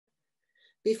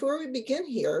Before we begin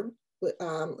here,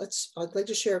 I'd like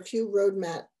to share a few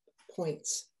roadmap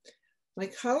points. My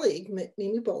colleague,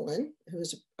 Mimi Bolin, who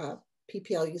is a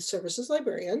PPL Youth Services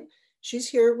librarian, she's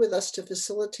here with us to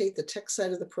facilitate the tech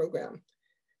side of the program.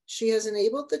 She has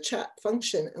enabled the chat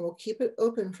function and will keep it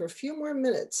open for a few more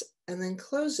minutes and then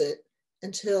close it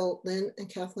until Lynn and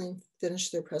Kathleen finish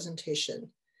their presentation.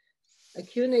 A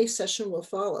Q&A session will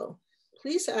follow.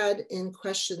 Please add in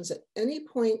questions at any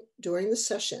point during the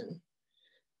session.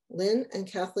 Lynn and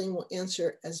Kathleen will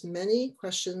answer as many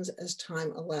questions as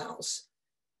time allows.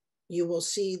 You will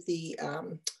see the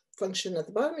function at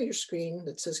the bottom of your screen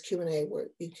that says Q&A where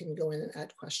you can go in and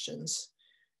add questions.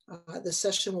 The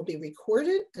session will be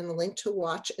recorded and a link to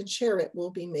watch and share it will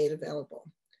be made available.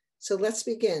 So let's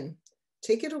begin.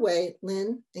 Take it away,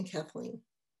 Lynn and Kathleen.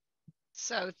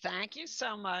 So thank you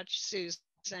so much,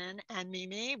 Susan and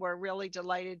Mimi. We're really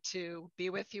delighted to be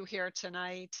with you here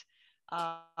tonight.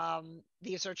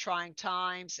 These are trying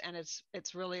times, and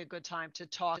it's really a good time to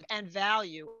talk and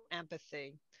value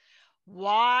empathy.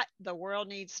 What the world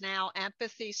needs now,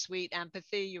 empathy, sweet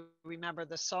empathy. You remember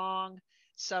the song.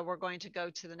 So we're going to go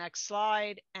to the next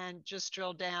slide and just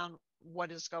drill down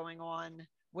what is going on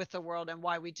with the world and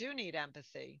why we do need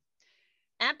empathy.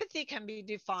 Empathy can be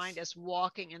defined as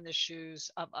walking in the shoes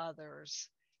of others.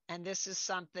 And this is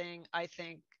something I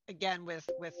think, again, with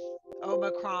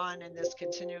Omicron and this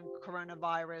continuing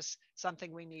coronavirus,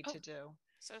 something we need to do.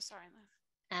 So sorry,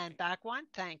 Lynn. And back one,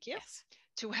 thank you. Yes.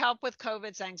 To help with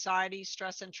COVID's anxiety,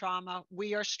 stress, and trauma,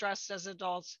 we are stressed as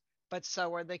adults, but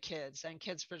so are the kids. And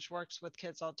Kidsbridge works with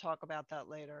kids. I'll talk about that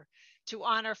later. To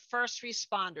honor first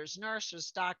responders,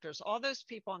 nurses, doctors, all those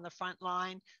people on the front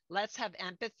line, let's have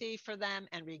empathy for them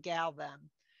and regale them.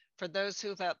 For those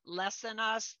who have less than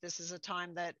us, this is a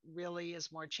time that really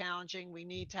is more challenging. We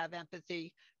need to have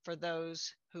empathy for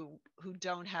those who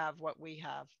don't have what we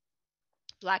have.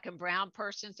 Black and brown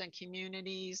persons and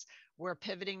communities, we're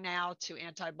pivoting now to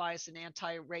anti-bias and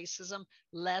anti-racism.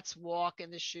 Let's walk in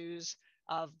the shoes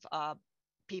of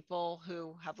people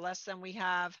who have less than we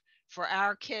have. For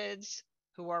our kids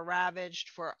who are ravaged,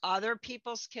 for other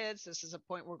people's kids, this is a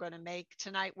point we're going to make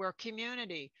tonight. We're a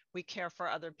community. We care for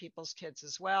other people's kids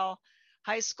as well.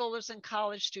 High schoolers and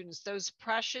college students, those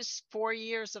precious 4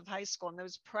 years of high school and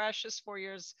those precious 4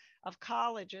 years of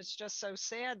college, it's just so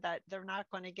sad that they're not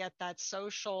going to get that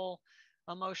social,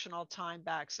 emotional time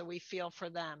back. So we feel for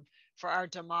them. For our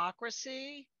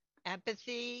democracy,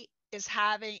 empathy is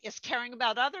caring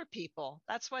about other people.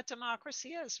 That's what democracy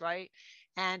is, right?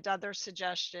 And other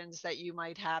suggestions that you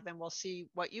might have, and we'll see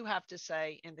what you have to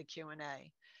say in the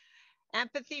Q&A.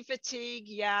 Empathy fatigue,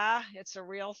 yeah, it's a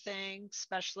real thing,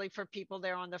 especially for people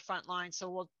there on the front line. So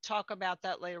we'll talk about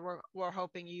that later. We're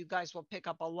hoping you guys will pick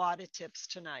up a lot of tips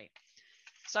tonight.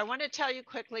 So I want to tell you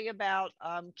quickly about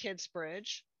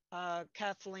Kidsbridge.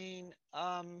 Kathleen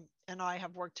and I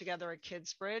have worked together at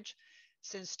Kidsbridge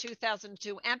since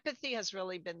 2002. Empathy has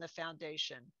really been the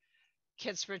foundation.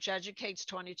 Kidsbridge educates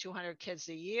 2,200 kids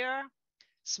a year.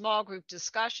 Small group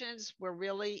discussions. We're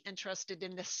really interested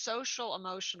in the social,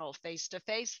 emotional,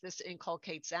 face-to-face. This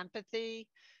inculcates empathy.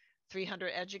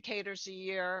 300 educators a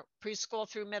year. Preschool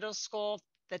through middle school.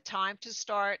 The time to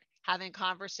start having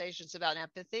conversations about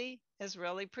empathy is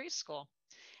really preschool.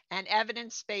 And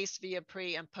evidence-based via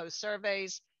pre and post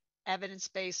surveys.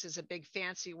 Evidence-based is a big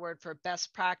fancy word for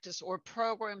best practice or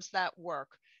programs that work.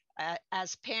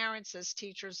 As parents, as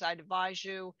teachers, I'd advise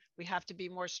you, we have to be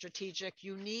more strategic.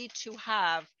 You need to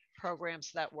have programs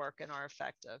that work and are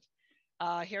effective.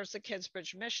 Here's the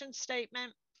Kidsbridge mission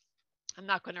statement. I'm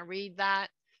not going to read that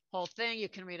whole thing. You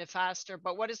can read it faster.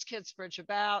 But what is Kidsbridge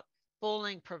about?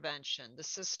 Bullying prevention, the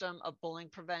system of bullying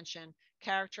prevention,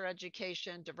 character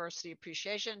education, diversity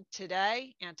appreciation,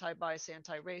 today, anti-bias,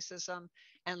 anti-racism,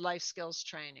 and life skills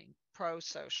training,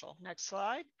 pro-social. Next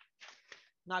slide.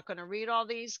 Not going to read all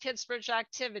these. Kidsbridge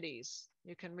activities.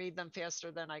 You can read them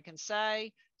faster than I can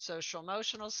say. Social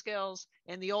emotional skills.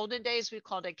 In the olden days, we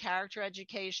called it character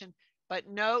education, but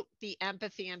note the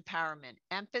empathy empowerment.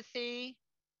 Empathy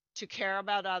to care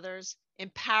about others.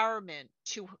 Empowerment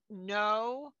to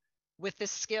know with the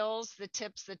skills, the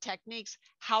tips, the techniques,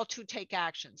 how to take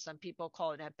action. Some people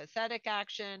call it empathetic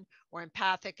action or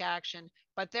empathic action,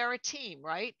 but they're a team,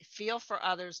 right? Feel for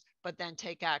others, but then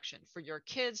take action for your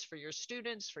kids, for your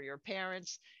students, for your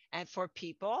parents, and for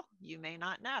people you may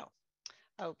not know.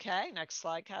 Okay, next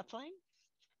slide, Kathleen.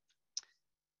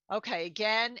 Okay,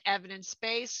 again,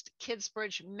 evidence-based.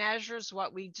 Kidsbridge measures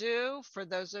what we do. For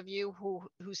those of you who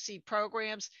see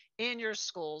programs in your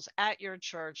schools, at your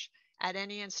church, at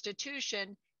any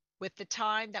institution, with the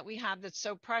time that we have that's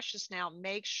so precious now,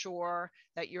 make sure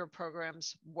that your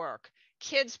programs work.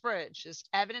 Kidsbridge is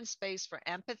evidence-based for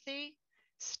empathy,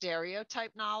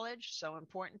 stereotype knowledge, so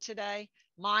important today,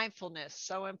 mindfulness,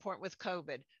 so important with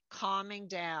COVID, calming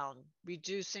down,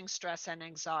 reducing stress and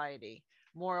anxiety,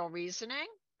 moral reasoning,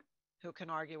 who can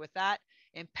argue with that,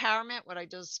 empowerment, what I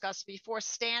discussed before,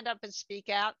 stand up and speak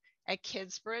out. At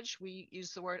Kidsbridge, we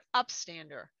use the word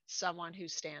upstander, someone who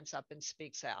stands up and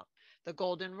speaks out. The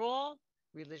golden rule,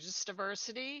 religious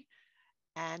diversity,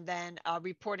 and then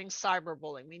reporting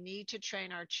cyberbullying. We need to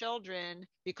train our children,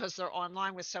 because they're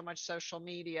online with so much social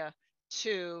media,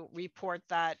 to report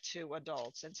that to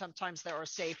adults. And sometimes there are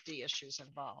safety issues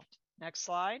involved. Next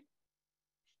slide.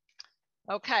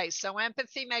 Okay, so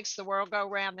empathy makes the world go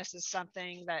round. This is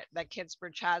something that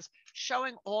Kidsbridge has,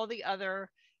 showing all the other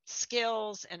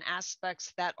skills and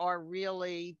aspects that are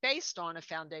really based on a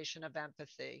foundation of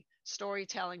empathy.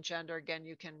 Storytelling, gender, again,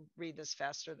 you can read this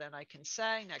faster than I can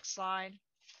say. Next slide.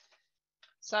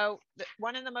 So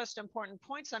one of the most important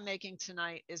points I'm making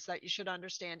tonight is that you should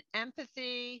understand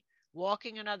empathy,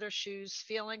 walking in others' shoes,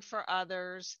 feeling for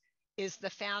others, is the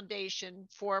foundation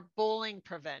for bullying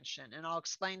prevention. And I'll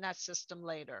explain that system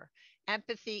later.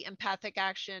 Empathy, empathic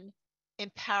action,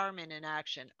 empowerment in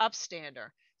action, upstander,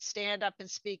 stand up and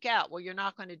speak out. Well, you're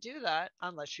not going to do that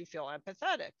unless you feel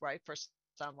empathetic, right, for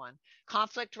someone.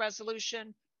 Conflict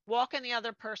resolution, walk in the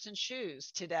other person's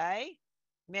shoes. Today,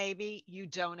 maybe you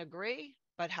don't agree,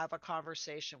 but have a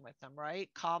conversation with them, right?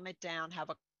 Calm it down,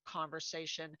 have a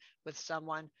conversation with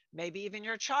someone, maybe even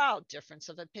your child, difference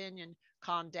of opinion,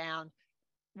 calm down,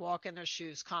 walk in their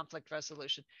shoes, conflict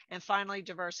resolution. And finally,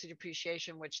 diversity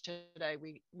appreciation, which today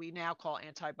we now call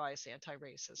anti-bias,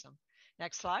 anti-racism.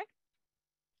 Next slide.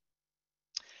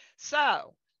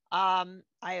 So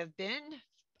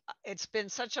it's been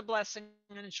such a blessing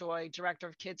and a joy, director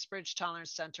of Kidsbridge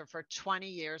Tolerance Center for 20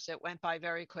 years. It went by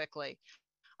very quickly.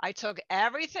 I took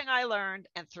everything I learned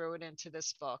and threw it into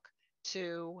this book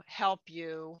to help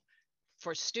you,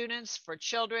 for students, for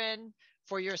children,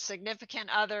 for your significant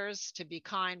others, to be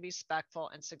kind, respectful,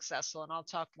 and successful. And I'll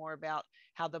talk more about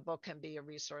how the book can be a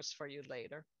resource for you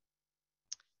later.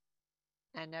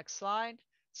 And next slide.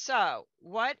 So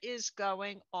what is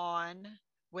going on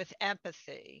with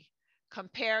empathy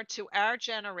compared to our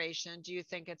generation? Do you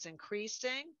think it's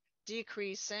increasing,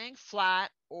 decreasing, flat,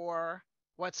 or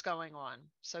what's going on?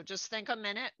 So just think a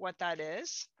minute what that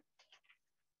is.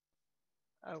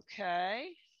 Okay,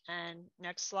 and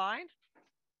next slide.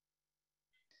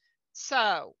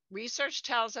 So research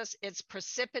tells us it's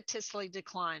precipitously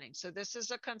declining. So this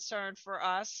is a concern for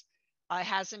us. It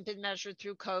hasn't been measured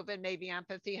through COVID. Maybe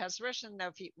empathy has risen,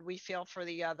 though we feel for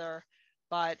the other,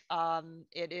 but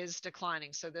it is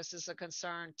declining. So this is a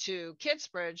concern to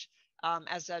Kidsbridge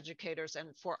as educators, and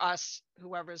for us,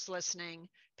 whoever's listening,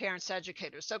 parents,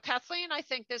 educators. So Kathleen, I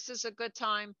think this is a good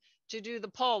time to do the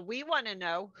poll. We want to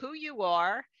know who you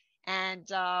are and,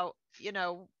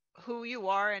 who you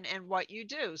are and what you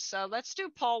do. So let's do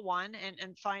poll 1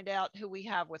 and find out who we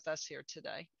have with us here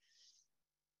today.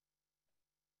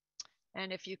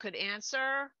 And if you could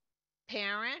answer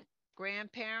parent,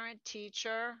 grandparent,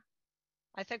 teacher.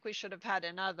 I think we should have had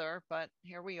another, but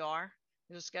here we are.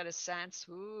 You just get a sense,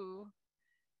 ooh,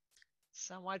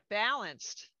 somewhat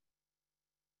balanced.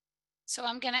 So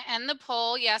I'm going to end the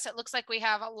poll. Yes, it looks like we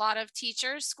have a lot of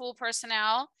teachers, school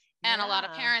personnel, and a lot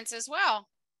of parents as well.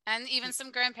 And even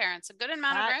some grandparents, a good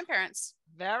amount of grandparents.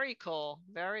 Very cool.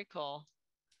 Very cool.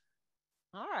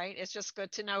 All right. It's just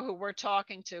good to know who we're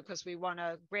talking to, because we want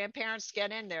to, grandparents,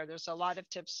 get in there. There's a lot of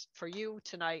tips for you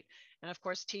tonight. And of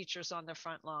course, teachers on the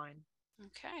front line.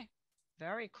 Okay.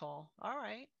 Very cool. All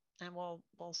right. And we'll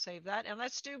save that. And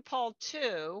let's do poll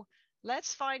 2.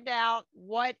 Let's find out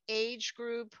what age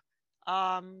group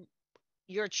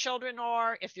your children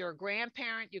are. If you're a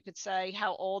grandparent, you could say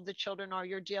how old the children are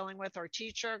you're dealing with, or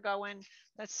teacher. Go in.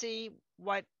 Let's see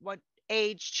what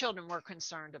age children we're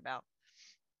concerned about.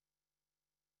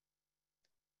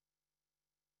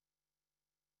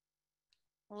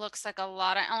 Looks like a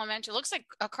lot of elementary, looks like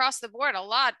across the board, a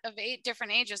lot of 8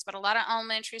 different ages, but a lot of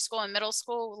elementary school and middle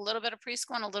school, a little bit of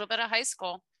preschool and a little bit of high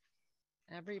school.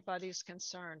 Everybody's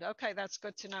concerned. Okay, that's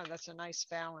good to know. That's a nice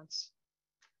balance.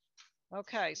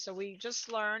 Okay, so we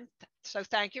just learned, so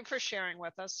thank you for sharing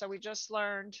with us. So we just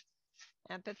learned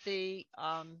empathy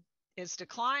is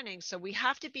declining. So we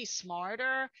have to be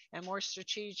smarter and more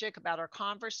strategic about our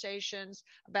conversations,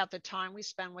 about the time we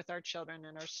spend with our children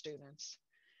and our students.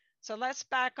 So let's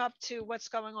back up to what's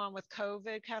going on with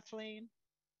COVID, Kathleen.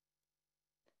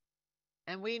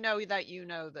 And we know that you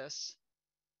know this.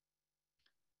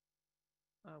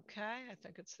 Okay, I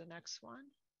think it's the next one.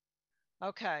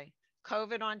 Okay,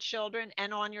 COVID on children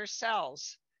and on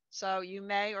yourselves. So you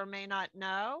may or may not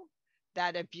know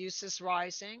that abuse is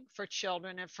rising for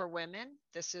children and for women.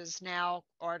 This is now,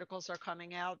 articles are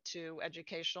coming out to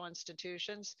educational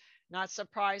institutions. Not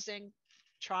surprising,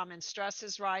 trauma and stress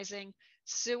is rising.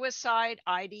 Suicide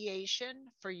ideation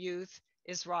for youth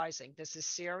is rising. This is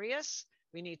serious.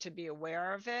 We need to be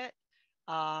aware of it.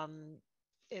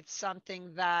 It's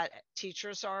something that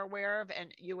teachers are aware of,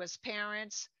 and you as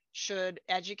parents should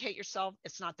educate yourself.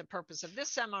 It's not the purpose of this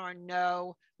seminar.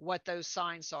 Know what those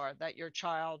signs are that your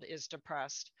child is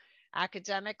depressed.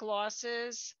 Academic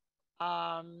losses.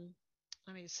 Let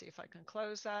me see if I can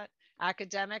close that.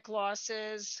 Academic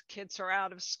losses. Kids are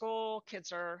out of school.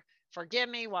 Kids are, forgive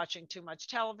me, watching too much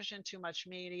television, too much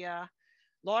media.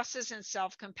 Losses in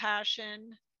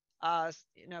self-compassion.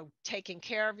 Taking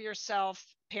care of yourself.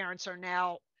 Parents are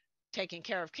now taking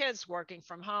care of kids, working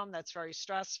from home. That's very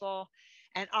stressful.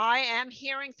 And I am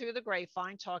hearing through the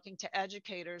grapevine, talking to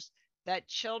educators, that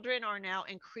children are now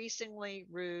increasingly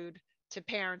rude to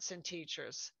parents and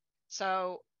teachers.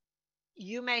 So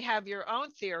you may have your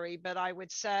own theory, but I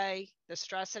would say the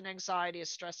stress and anxiety is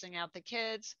stressing out the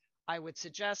kids. I would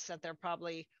suggest that they're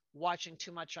probably watching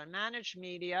too much unmanaged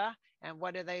media. And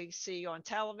what do they see on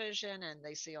television, and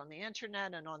they see on the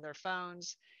internet and on their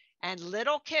phones? And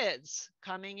little kids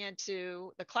coming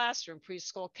into the classroom,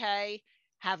 preschool K,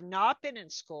 have not been in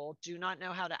school, do not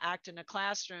know how to act in a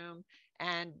classroom.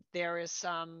 And there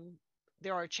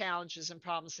are challenges and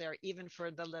problems there, even for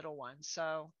the little ones.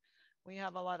 So we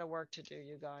have a lot of work to do,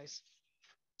 you guys.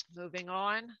 Moving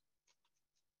on.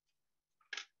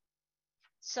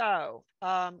 So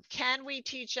can we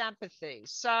teach empathy?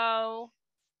 So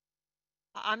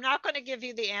I'm not going to give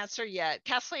you the answer yet.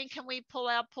 Kathleen, can we pull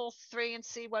out poll 3 and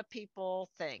see what people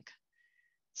think?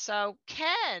 So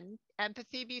can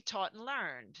empathy be taught and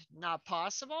learned? Not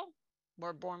possible.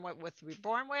 We're born with what we're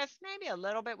born with. Maybe a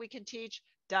little bit we can teach.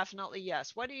 Definitely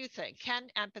yes. What do you think? Can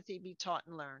empathy be taught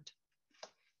and learned?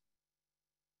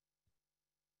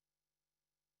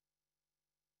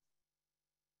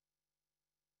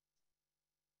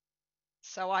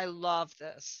 So I love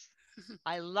this.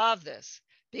 I love this,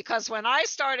 because when I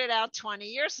started out 20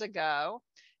 years ago,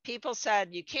 people said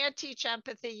you can't teach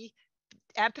empathy.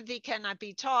 Empathy cannot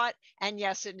be taught. And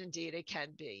yes, indeed it can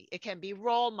be. It can be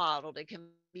role modeled. It can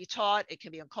be taught. It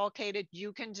can be inculcated.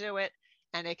 You can do it,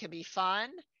 and it can be fun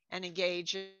and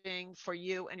engaging for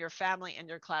you and your family and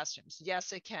your classrooms.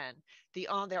 Yes, it can.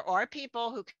 There are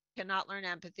people who cannot learn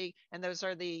empathy, and those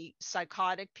are the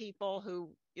psychotic people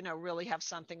who really have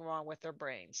something wrong with their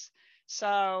brains.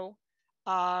 So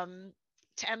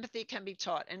empathy can be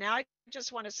taught. And now I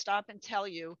just want to stop and tell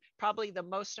you probably the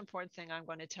most important thing I'm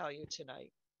going to tell you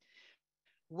tonight.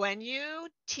 When you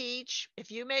teach, if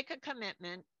you make a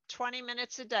commitment 20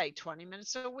 minutes a day, 20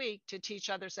 minutes a week to teach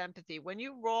others empathy, when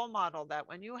you role model that,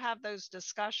 when you have those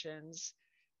discussions,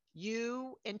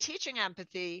 you, in teaching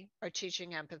empathy, are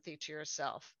teaching empathy to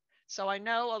yourself. So I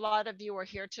know a lot of you are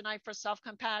here tonight for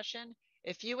self-compassion.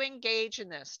 If you engage in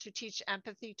this to teach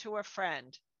empathy to a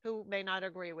friend who may not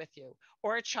agree with you,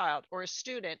 or a child or a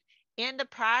student, in the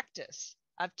practice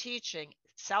of teaching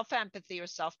self-empathy or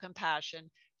self-compassion,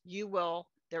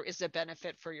 there is a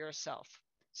benefit for yourself.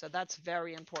 So that's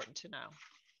very important to know.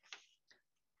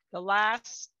 The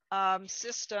last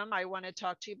system I want to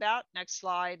talk to you about, next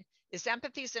slide, is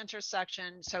empathy's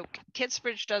intersection. So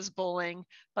Kidsbridge does bullying,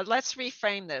 but let's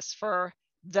reframe this. For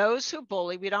those who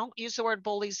bully, we don't use the word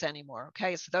bullies anymore,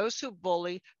 okay? It's those who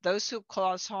bully, those who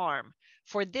cause harm.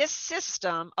 For this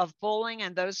system of bullying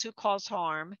and those who cause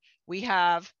harm, we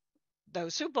have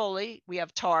those who bully, we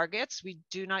have targets. We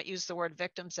do not use the word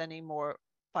victims anymore,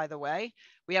 by the way.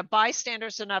 We have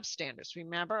bystanders and upstanders.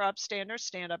 Remember, upstanders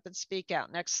stand up and speak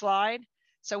out. Next slide.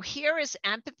 So here is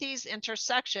empathy's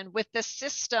intersection with the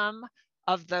system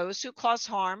of those who cause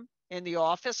harm in the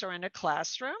office or in a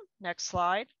classroom. Next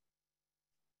slide.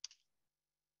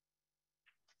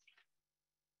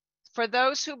 For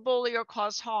those who bully or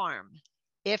cause harm,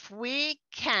 if we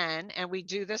can, and we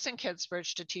do this in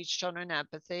Kidsbridge to teach children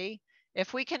empathy,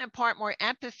 if we can impart more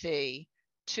empathy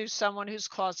to someone who's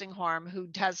causing harm, who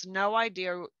has no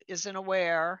idea, isn't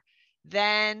aware,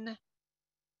 then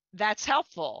that's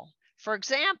helpful. For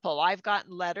example, I've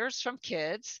gotten letters from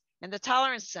kids in the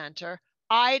Tolerance Center.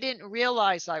 I didn't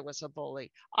realize I was a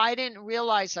bully. I didn't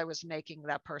realize I was making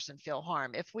that person feel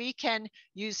harm. If we can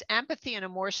use empathy in a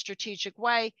more strategic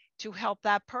way to help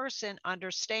that person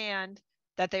understand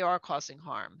that they are causing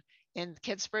harm. In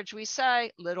Kidsbridge, we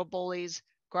say little bullies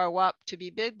grow up to be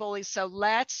big bullies. So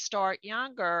let's start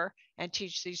younger and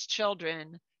teach these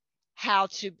children how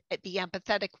to be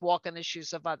empathetic, walk in the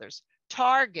shoes of others.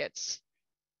 Targets,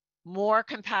 more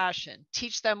compassion,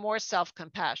 teach them more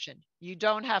self-compassion. You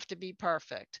don't have to be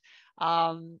perfect.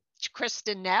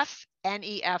 Kristen Neff,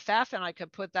 N-E-F-F, and I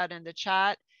could put that in the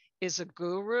chat, is a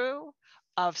guru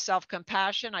of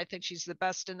self-compassion. I think she's the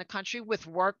best in the country with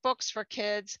workbooks for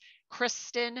kids.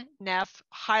 Kristen Neff,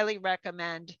 highly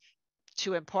recommend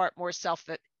to impart more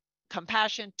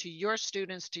self-compassion to your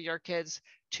students, to your kids,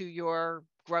 to your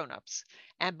grown-ups.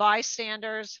 And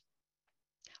bystanders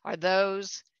are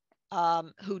those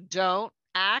who don't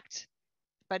act,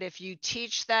 but if you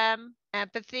teach them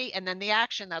empathy and then the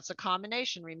action, that's a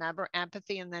combination, remember,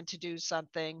 empathy and then to do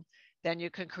something, then you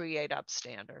can create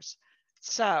upstanders.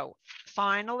 So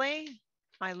finally,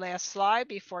 my last slide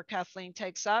before Kathleen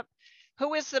takes up,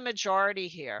 who is the majority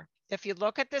here? If you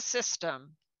look at the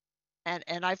system,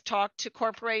 and I've talked to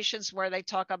corporations where they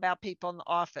talk about people in the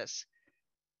office,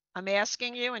 I'm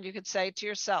asking you, and you could say to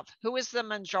yourself, who is the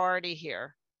majority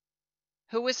here?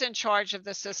 Who is in charge of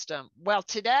the system? Well,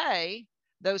 today,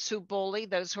 those who bully,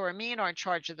 those who are mean are in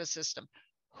charge of the system.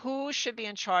 Who should be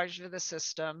in charge of the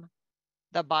system?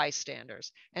 The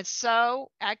bystanders. And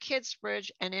so at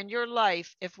Kidsbridge and in your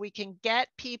life, if we can get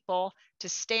people to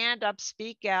stand up,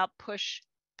 speak out, push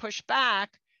back,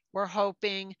 we're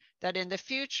hoping that in the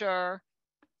future,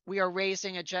 we are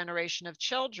raising a generation of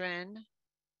children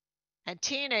and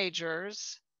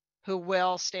teenagers who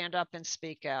will stand up and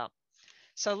speak out.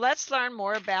 So let's learn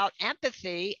more about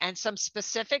empathy and some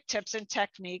specific tips and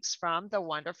techniques from the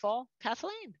wonderful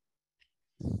Kathleen.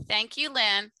 Thank you,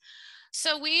 Lynn.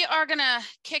 So we are going to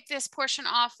kick this portion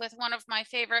off with one of my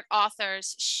favorite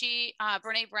authors.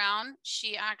 Brene Brown,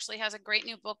 she actually has a great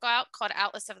new book out called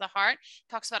Atlas of the Heart.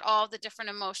 Talks about all the different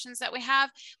emotions that we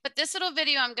have. But this little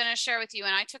video I'm going to share with you,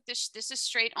 and I took this is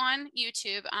straight on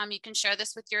YouTube. You can share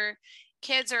this with your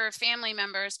kids or family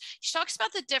members. She talks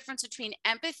about the difference between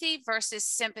empathy versus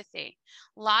sympathy.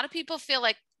 A lot of people feel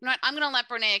like, you know what, I'm going to let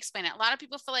Brene explain it. A lot of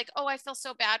people feel like, oh, I feel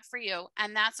so bad for you.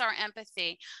 And that's our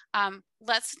empathy.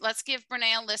 Let's give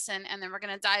Brene a listen, and then we're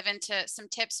going to dive into some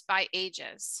tips by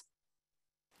ages.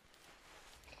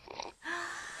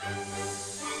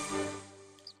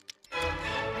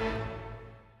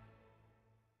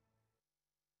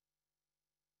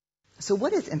 So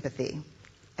what is empathy,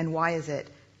 and why is it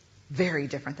very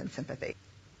different than sympathy?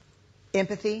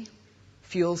 Empathy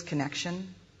fuels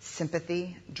connection.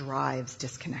 Sympathy drives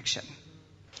disconnection.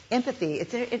 Empathy,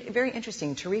 it's very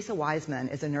interesting. Teresa Wiseman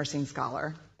is a nursing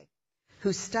scholar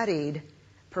who studied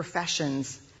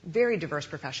professions, very diverse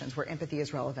professions where empathy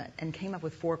is relevant, and came up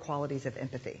with 4 qualities of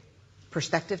empathy.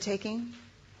 Perspective taking,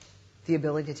 the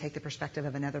ability to take the perspective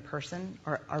of another person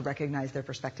or recognize their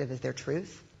perspective as their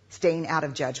truth. Staying out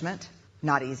of judgment,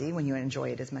 not easy when you enjoy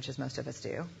it as much as most of us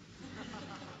do.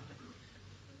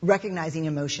 Recognizing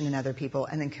emotion in other people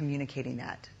and then communicating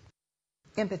that.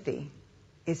 Empathy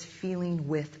is feeling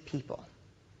with people.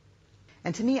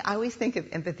 And to me, I always think of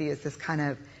empathy as this kind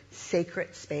of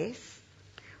sacred space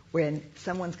when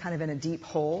someone's kind of in a deep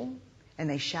hole and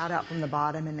they shout out from the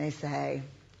bottom and they say,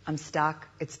 I'm stuck,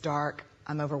 it's dark,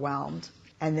 I'm overwhelmed.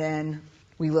 And then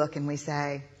we look and we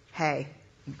say, hey,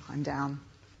 you climb down.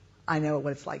 I know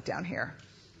what it's like down here,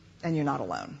 and you're not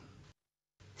alone.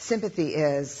 Sympathy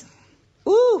is,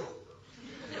 ooh,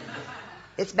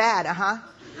 it's bad,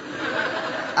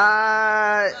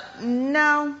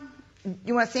 no.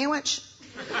 You want a sandwich?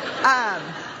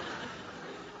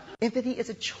 Empathy is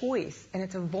a choice, and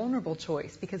it's a vulnerable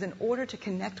choice, because in order to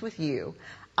connect with you,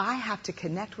 I have to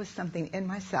connect with something in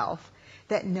myself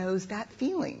that knows that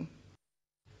feeling.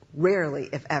 Rarely,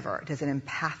 if ever, does an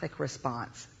empathic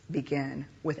response begin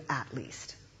with at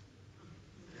least.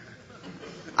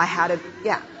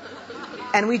 Yeah.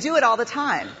 And we do it all the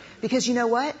time. Because you know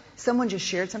what? Someone just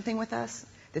shared something with us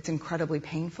that's incredibly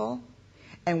painful,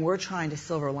 and we're trying to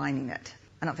silver lining it.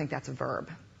 I don't think that's a verb,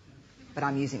 but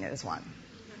I'm using it as one.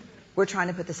 We're trying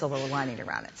to put the silver lining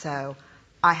around it. So,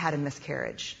 I had a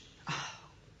miscarriage. Oh,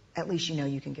 at least you know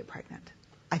you can get pregnant.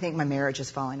 I think my marriage is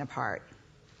falling apart.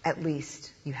 At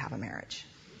least you have a marriage.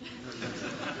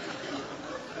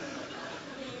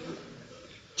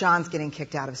 John's getting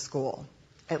kicked out of school.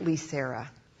 At least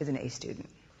Sarah is an A student.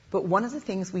 But one of the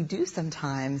things we do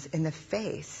sometimes in the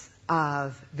face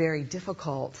of very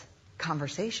difficult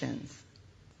conversations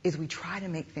is we try to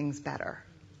make things better.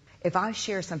 If I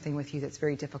share something with you that's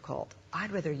very difficult,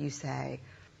 I'd rather you say,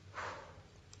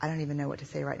 I don't even know what to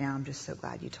say right now, I'm just so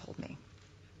glad you told me.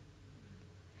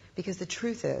 Because the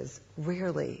truth is,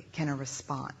 rarely can a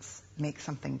response make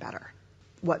something better.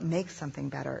 What makes something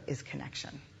better is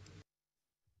connection.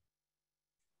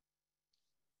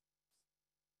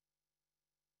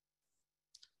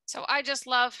 So I just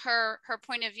love her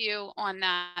point of view on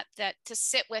that to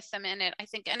sit with them in it, I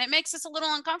think, and it makes us a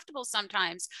little uncomfortable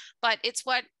sometimes, but it's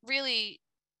what really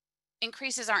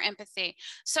increases our empathy.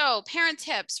 So parent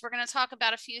tips, we're going to talk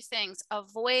about a few things.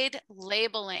 Avoid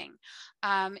labeling.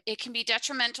 It can be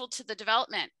detrimental to the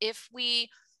development. If we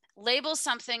label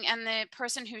something and the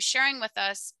person who's sharing with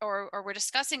us or we're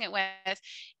discussing it with,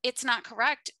 it's not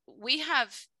correct, we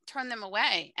have turned them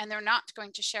away and they're not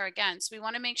going to share again. So we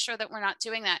want to make sure that we're not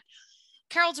doing that.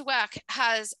 Carol Dweck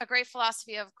has a great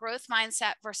philosophy of growth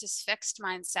mindset versus fixed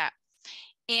mindset.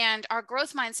 And our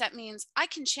growth mindset means I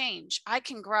can change, I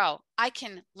can grow, I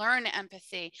can learn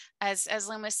empathy, as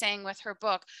Lynn was saying with her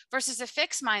book, versus a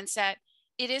fixed mindset.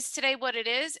 It is today what it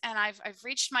is, and I've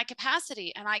reached my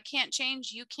capacity, and I can't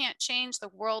change, you can't change, the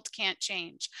world can't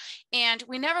change. And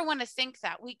we never want to think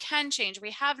that. We can change.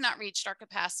 We have not reached our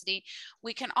capacity.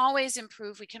 We can always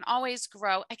improve. We can always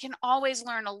grow. I can always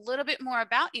learn a little bit more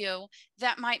about you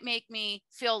that might make me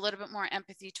feel a little bit more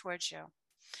empathy towards you.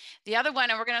 The other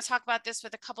one, and we're going to talk about this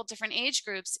with a couple different age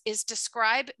groups, is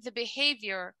describe the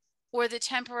behavior or the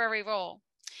temporary role.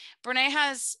 Brene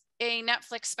has a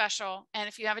Netflix special, and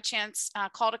if you have a chance,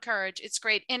 Call to Courage, it's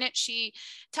great. In it, she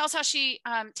tells how she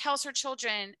tells her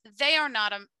children they are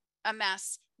not a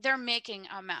mess, they're making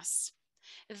a mess.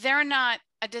 They're not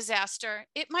a disaster.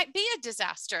 It might be a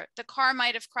disaster. The car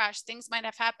might have crashed, things might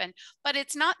have happened, but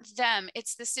it's not them.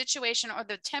 It's the situation or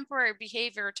the temporary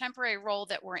behavior or temporary role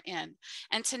that we're in,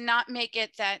 and to not make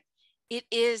it that it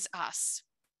is us.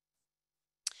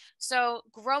 So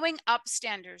growing up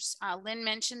standards, Lynn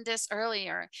mentioned this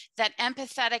earlier, that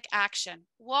empathetic action,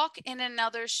 walk in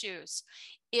another's shoes.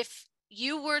 If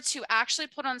you were to actually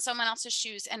put on someone else's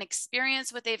shoes and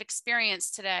experience what they've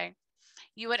experienced today,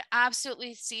 you would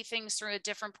absolutely see things through a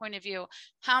different point of view.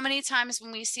 How many times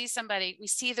when we see somebody, we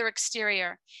see their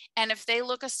exterior, and if they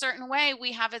look a certain way,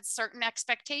 we have a certain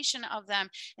expectation of them,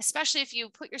 especially if you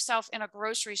put yourself in a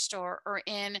grocery store or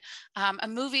in a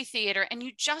movie theater and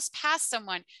you just pass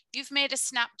someone, you've made a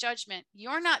snap judgment.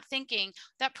 You're not thinking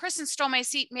that person stole my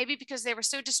seat, maybe because they were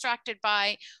so distracted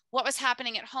by what was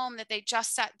happening at home that they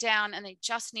just sat down and they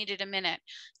just needed a minute.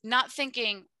 Not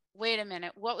thinking, wait a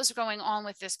minute, what was going on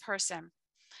with this person?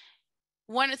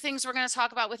 One of the things we're going to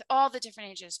talk about with all the different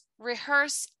ages,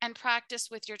 rehearse and practice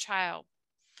with your child.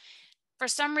 For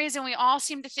some reason, we all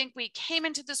seem to think we came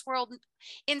into this world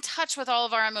in touch with all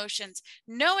of our emotions,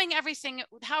 knowing everything,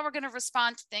 how we're going to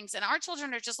respond to things. And our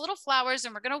children are just little flowers,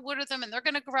 and we're going to water them, and they're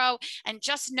going to grow and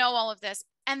just know all of this.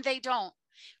 And they don't.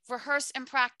 Rehearse and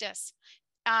practice.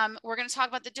 We're going to talk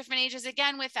about the different ages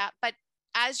again with that. But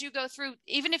as you go through,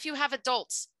 even if you have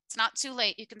adults, it's not too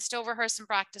late. You can still rehearse and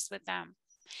practice with them.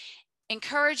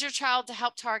 Encourage your child to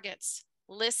help targets,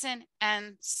 listen,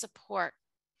 and support.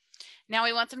 Now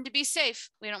we want them to be safe.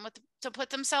 We don't want them to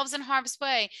put themselves in harm's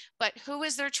way, but who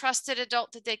is their trusted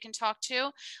adult that they can talk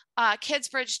to?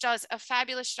 Kidsbridge does a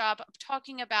fabulous job of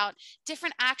talking about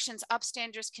different actions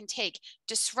upstanders can take,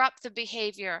 disrupt the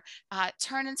behavior,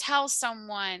 turn and tell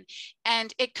someone,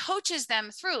 and it coaches them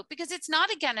through, because it's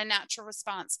not, again, a natural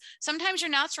response. Sometimes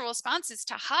your natural response is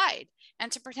to hide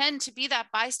and to pretend to be that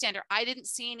bystander. I didn't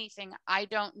see anything. I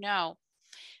don't know.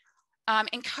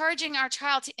 Encouraging our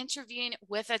child to intervene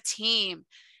with a team.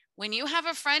 When you have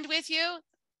a friend with you,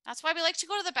 that's why we like to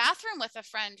go to the bathroom with a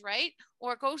friend, right?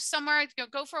 Or go somewhere,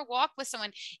 go for a walk with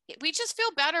someone. We just feel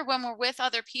better when we're with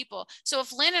other people. So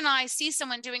if Lynn and I see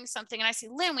someone doing something and I say,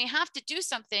 Lynn, we have to do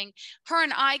something, her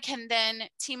and I can then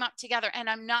team up together, and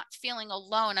I'm not feeling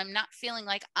alone. I'm not feeling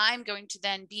like I'm going to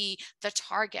then be the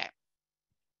target.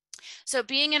 So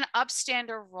being an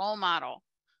upstander role model.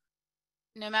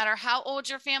 No matter how old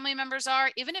your family members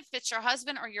are, even if it's your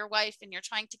husband or your wife and you're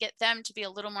trying to get them to be a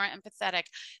little more empathetic,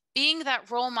 being that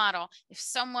role model. If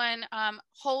someone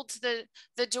holds the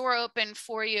door open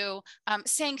for you,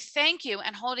 saying thank you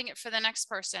and holding it for the next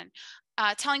person,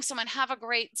 telling someone have a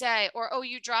great day, or, oh,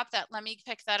 you dropped that, let me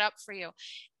pick that up for you.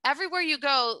 Everywhere you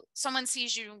go, someone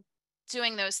sees you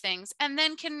doing those things and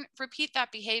then can repeat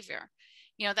that behavior,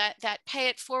 you know, that pay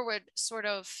it forward sort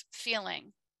of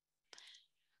feeling.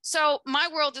 So my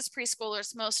world is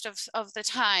preschoolers most of the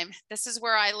time. This is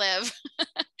where I live.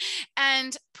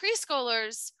 And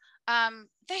preschoolers,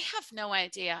 they have no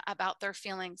idea about their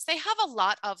feelings. They have a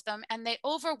lot of them and they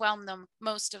overwhelm them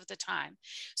most of the time.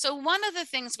 So one of the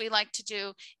things we like to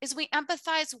do is we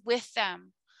empathize with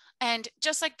them. And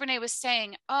just like Brene was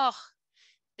saying, oh,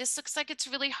 this looks like it's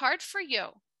really hard for you.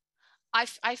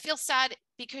 I feel sad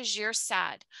because you're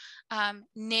sad.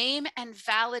 Name and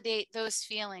validate those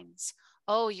feelings.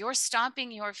 Oh, you're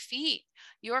stomping your feet.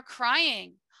 You're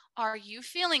crying. Are you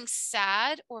feeling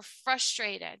sad or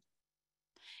frustrated?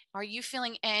 Are you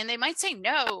feeling, and they might say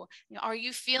no, are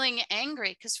you feeling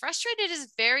angry? Because frustrated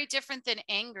is very different than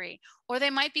angry. Or they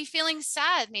might be feeling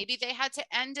sad. Maybe they had to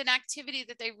end an activity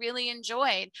that they really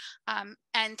enjoyed.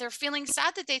 And they're feeling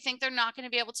sad that they think they're not going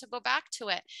to be able to go back to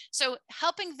it. So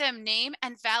helping them name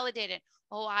and validate it.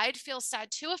 Oh, I'd feel sad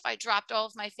too if I dropped all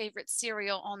of my favorite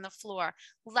cereal on the floor.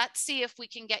 Let's see if we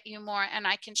can get you more and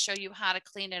I can show you how to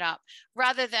clean it up.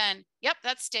 Rather than, yep,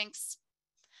 that stinks.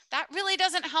 That really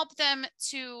doesn't help them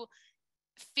to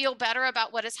feel better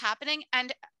about what is happening.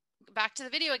 And back to the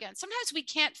video again, sometimes we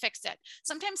can't fix it.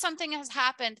 Sometimes something has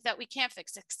happened that we can't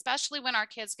fix, especially when our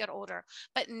kids get older.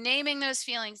 But naming those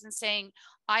feelings and saying,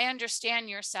 I understand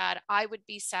you're sad. I would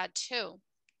be sad too.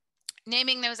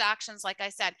 Naming those actions, like I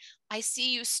said, I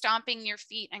see you stomping your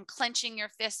feet and clenching your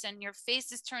fists and your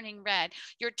face is turning red.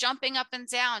 You're jumping up and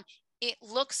down. It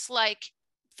looks like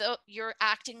you're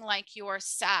acting like you're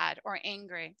sad or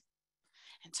angry.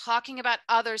 And talking about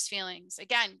others' feelings.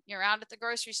 Again, you're out at the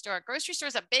grocery store. Grocery store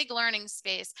is a big learning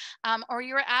space. Or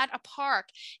you're at a park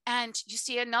and you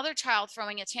see another child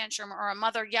throwing a tantrum or a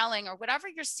mother yelling or whatever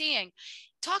you're seeing.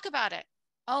 Talk about it.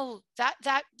 Oh,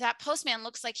 that postman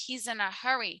looks like he's in a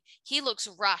hurry. He looks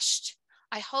rushed.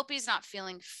 I hope he's not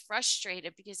feeling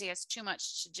frustrated because he has too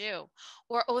much to do.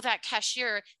 Or, oh, that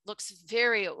cashier looks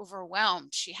very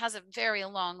overwhelmed. She has a very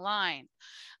long line.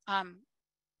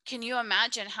 Can you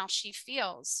imagine how she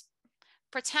feels?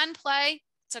 Pretend play,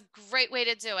 it's a great way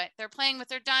to do it. They're playing with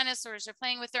their dinosaurs, they're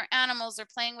playing with their animals, they're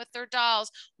playing with their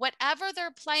dolls, whatever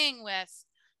they're playing with.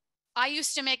 I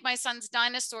used to make my son's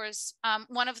dinosaurs,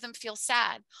 one of them feel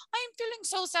sad. I am feeling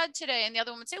so sad today. And the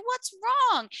other one would say, what's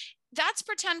wrong? That's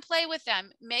pretend play with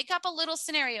them. Make up a little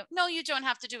scenario. No, you don't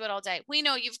have to do it all day. We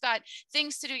know you've got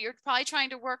things to do. You're probably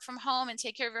trying to work from home and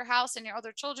take care of your house and your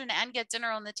other children and get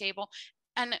dinner on the table.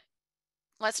 And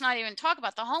let's not even talk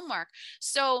about the homework.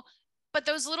 So, but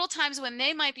those little times when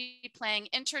they might be playing,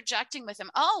 interjecting with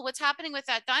them. Oh, what's happening with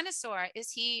that dinosaur?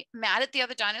 Is he mad at the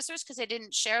other dinosaurs because they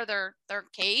didn't share their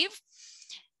cave?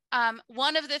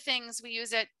 One of the things we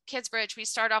use at Kidsbridge, we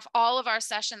start off all of our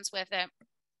sessions with it.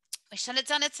 We should have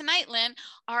done it tonight, Lynn.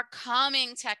 Our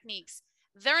calming techniques.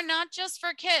 They're not just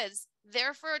for kids.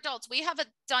 They're for adults. We have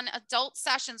done adult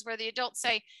sessions where the adults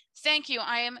say, thank you.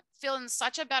 I am feeling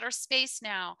such a better space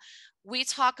now. We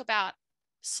talk about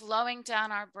slowing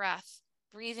down our breath,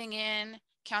 breathing in,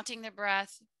 counting the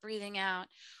breath, breathing out.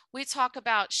 We talk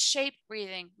about shape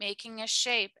breathing, making a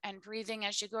shape and breathing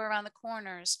as you go around the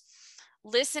corners.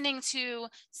 Listening to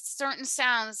certain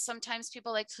sounds. Sometimes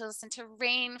people like to listen to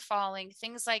rain falling,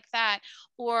 things like that.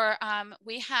 Or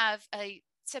we have a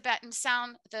Tibetan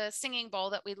sound, the singing bowl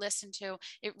that we listen to.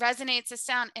 It resonates a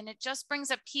sound and it just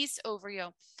brings a peace over you.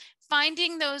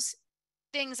 Finding those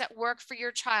things that work for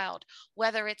your child,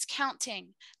 whether it's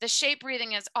counting. The shape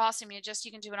breathing is awesome. You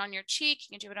can do it on your cheek,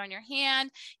 you can do it on your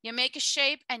hand. You make a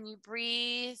shape and you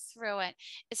breathe through it.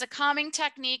 It's a calming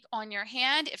technique on your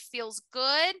hand. It feels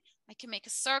good. I can make a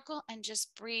circle and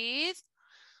just breathe.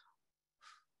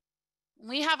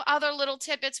 We have other little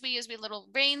tidbits we use. We have little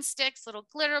rain sticks, little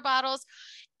glitter bottles,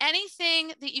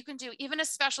 anything that you can do, even a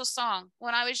special song.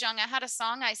 When I was young, I had a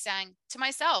song I sang to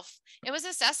myself. It was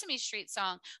a Sesame Street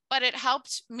song, but it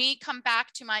helped me come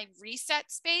back to my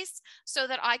reset space so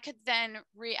that I could then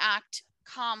react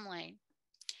calmly.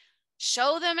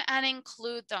 Show them and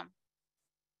include them.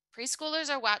 Preschoolers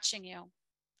are watching you.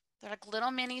 They're like little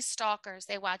mini stalkers.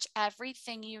 They watch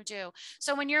everything you do.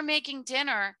 So when you're making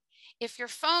dinner, if your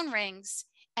phone rings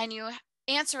and you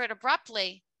answer it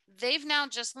abruptly, they've now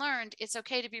just learned it's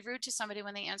okay to be rude to somebody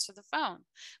when they answer the phone.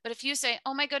 But if you say,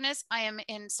 oh my goodness, I am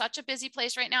in such a busy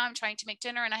place right now. I'm trying to make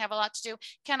dinner and I have a lot to do.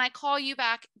 Can I call you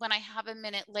back when I have a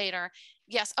minute later?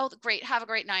 Yes. Oh, great. Have a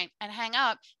great night, and hang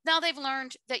up. Now they've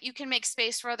learned that you can make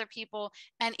space for other people.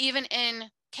 And even in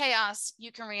chaos,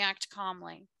 you can react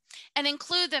calmly and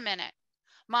include them in it.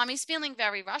 Mommy's feeling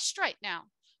very rushed right now.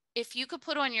 If you could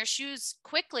put on your shoes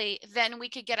quickly, then we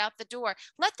could get out the door.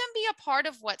 Let them be a part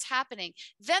of what's happening.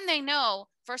 Then they know,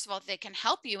 first of all, they can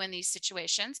help you in these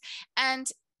situations.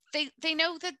 And they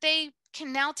know that they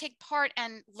can now take part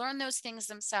and learn those things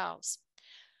themselves.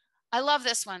 I love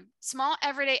this one. Small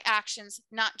everyday actions,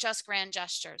 not just grand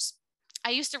gestures. I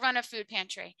used to run a food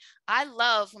pantry. I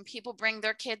love when people bring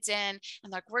their kids in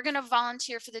and like, we're going to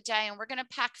volunteer for the day and we're going to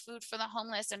pack food for the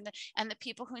homeless and the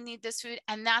people who need this food.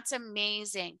 And that's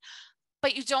amazing.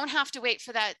 But you don't have to wait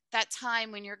for that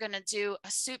time when you're going to do a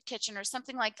soup kitchen or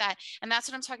something like that. And that's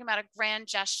what I'm talking about, a grand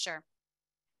gesture.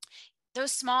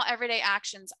 Those small everyday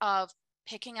actions of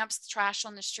picking up trash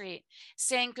on the street,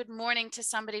 saying good morning to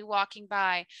somebody walking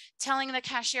by, telling the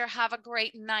cashier, have a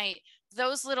great night,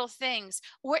 those little things.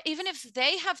 Or even if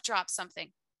they have dropped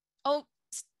something, oh,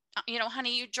 you know,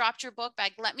 honey, you dropped your book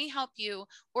bag. Let me help you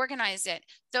organize it.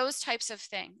 Those types of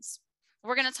things.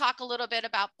 We're going to talk a little bit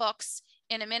about books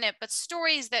in a minute, but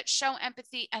stories that show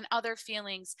empathy and other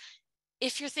feelings.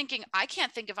 If you're thinking, I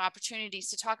can't think of opportunities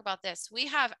to talk about this, we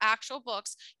have actual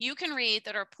books you can read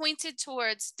that are pointed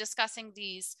towards discussing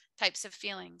these types of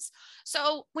feelings.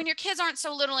 So when your kids aren't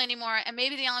so little anymore, and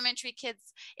maybe the elementary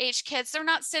age kids, they're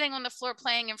not sitting on the floor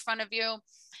playing in front of you,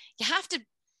 you have to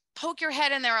poke your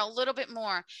head in there a little bit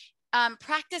more.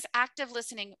 Practice active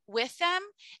listening with them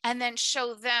and then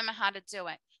show them how to do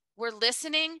it. We're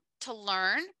listening to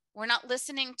learn. We're not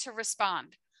listening to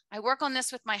respond. I work on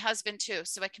this with my husband too,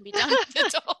 so it can be done with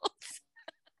adults.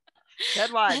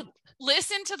 Good one.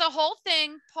 Listen to the whole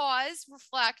thing, pause,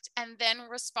 reflect, and then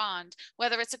respond.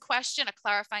 Whether it's a question, a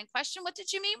clarifying question. What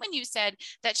did you mean when you said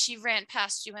that she ran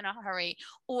past you in a hurry?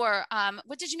 Or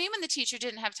what did you mean when the teacher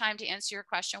didn't have time to answer your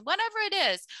question? Whatever it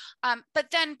is.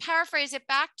 But then paraphrase it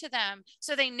back to them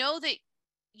so they know that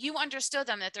you understood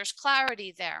them, that there's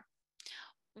clarity there.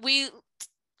 We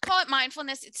call it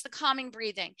mindfulness. It's the calming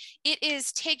breathing. It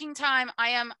is taking time. I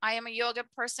am a yoga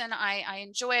person. I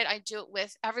enjoy it. I do it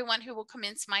with everyone who will come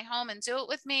into my home and do it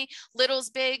with me, littles,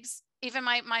 bigs, even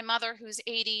my mother who's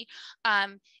 80.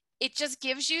 It just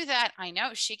gives you that, I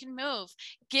know she can move,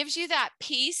 gives you that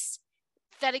peace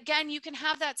that, again, you can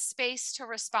have that space to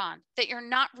respond, that you're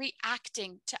not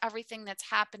reacting to everything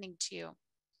that's happening to you.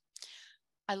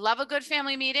 I love a good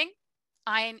family meeting.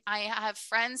 I have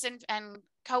friends and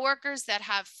coworkers that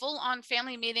have full-on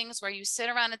family meetings where you sit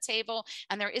around a table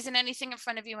and there isn't anything in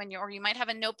front of you, and or you might have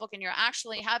a notebook and you're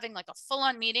actually having like a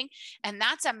full-on meeting, and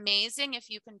that's amazing if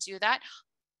you can do that.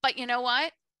 But you know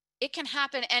what? It can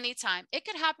happen anytime. It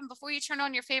could happen before you turn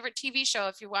on your favorite TV show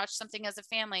if you watch something as a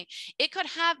family. It could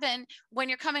happen when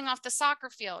you're coming off the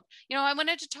soccer field. You know, I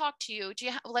wanted to talk to you.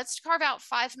 Let's carve out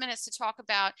 5 minutes to talk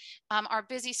about our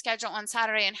busy schedule on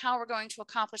Saturday and how we're going to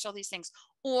accomplish all these things.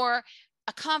 Or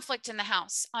a conflict in the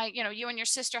house. You know, you and your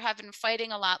sister have been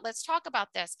fighting a lot. Let's talk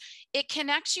about this. It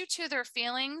connects you to their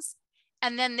feelings,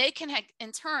 and then they can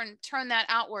in turn turn that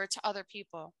outward to other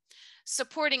people.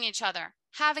 Supporting each other,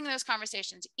 having those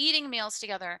conversations, eating meals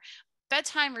together,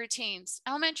 bedtime routines.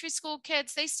 Elementary school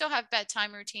kids, they still have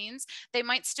bedtime routines. They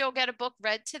might still get a book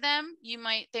read to them.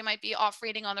 They might be off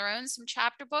reading on their own, some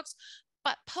chapter books,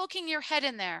 but poking your head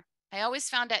in there. I always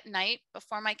found at night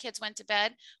before my kids went to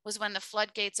bed was when the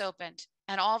floodgates opened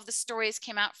and all of the stories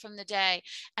came out from the day.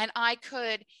 And I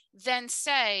could then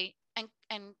say and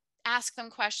ask them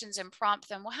questions and prompt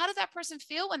them. Well, how did that person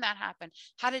feel when that happened?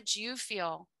 How did you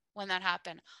feel when that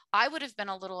happened? I would have been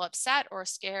a little upset or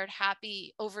scared,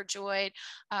 happy, overjoyed.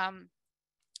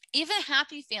 Even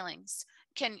happy feelings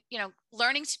can, you know,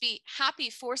 learning to be happy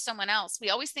for someone else. We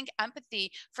always think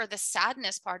empathy for the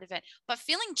sadness part of it, but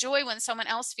feeling joy when someone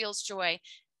else feels joy,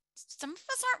 some of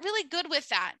us aren't really good with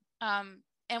that.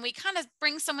 And we kind of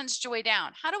bring someone's joy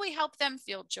down. How do we help them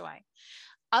feel joy?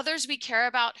 Others we care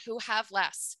about who have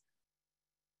less.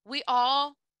 We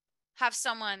all have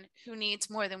someone who needs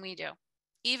more than we do,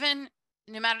 even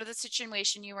no matter the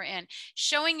situation you were in.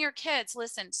 Showing your kids,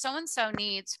 listen, so-and-so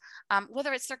needs,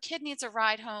 whether it's their kid needs a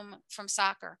ride home from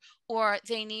soccer, or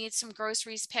they need some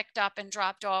groceries picked up and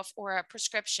dropped off, or a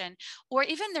prescription, or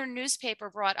even their newspaper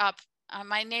brought up.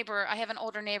 My neighbor, I have an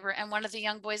older neighbor, and one of the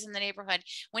young boys in the neighborhood,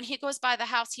 when he goes by the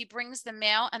house, he brings the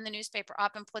mail and the newspaper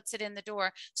up and puts it in the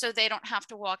door so they don't have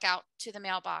to walk out to the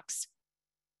mailbox.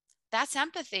 That's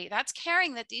empathy. That's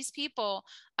caring that these people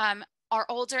are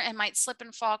older and might slip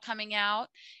and fall coming out.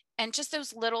 And just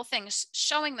those little things,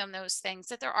 showing them those things,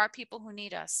 that there are people who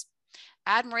need us.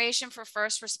 Admiration for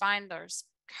first responders,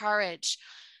 courage.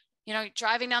 You know,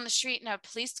 driving down the street and a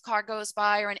police car goes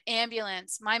by or an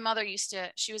ambulance. My mother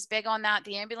she was big on that.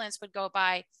 The ambulance would go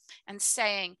by and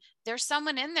saying, there's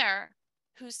someone in there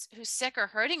who's sick or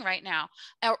hurting right now.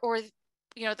 Or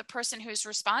you know, the person who's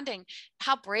responding,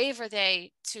 how brave are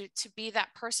they to be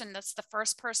that person that's the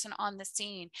first person on the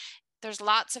scene? There's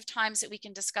lots of times that we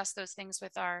can discuss those things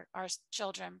with our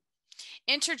children.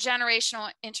 Intergenerational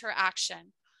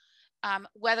interaction,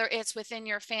 whether it's within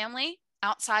your family,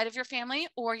 outside of your family,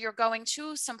 or you're going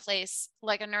to someplace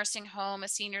like a nursing home, a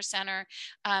senior center,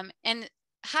 and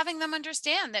having them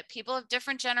understand that people of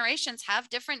different generations have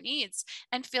different needs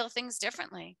and feel things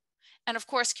differently. And of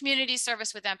course, community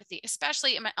service with empathy,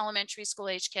 especially in elementary school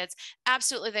age kids.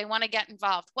 Absolutely, they want to get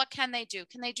involved. What can they do?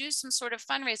 Can they do some sort of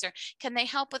fundraiser? Can they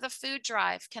help with a food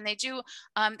drive? Can they do,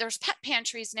 there's pet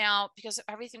pantries now because of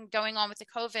everything going on with the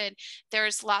COVID.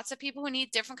 There's lots of people who need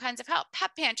different kinds of help.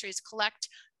 Pet pantries collect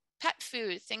pet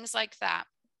food, things like that.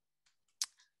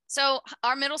 So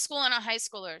our middle school and our high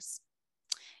schoolers,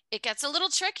 it gets a little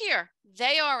trickier.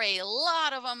 They are a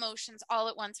lot of emotions all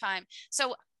at one time.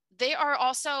 So they are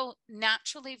also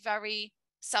naturally very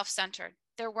self-centered.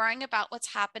 They're worrying about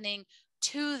what's happening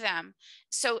to them.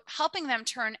 So helping them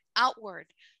turn outward,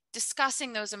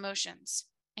 discussing those emotions.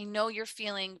 I know you're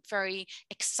feeling very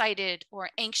excited or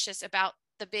anxious about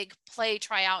the big play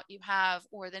tryout you have,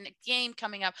 or the game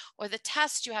coming up, or the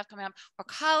test you have coming up, or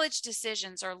college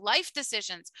decisions or life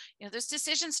decisions. You know, those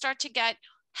decisions start to get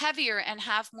heavier and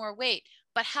have more weight.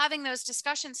 But having those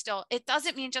discussions still, it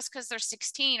doesn't mean just because they're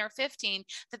 16 or 15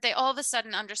 that they all of a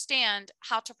sudden understand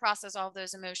how to process all of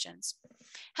those emotions.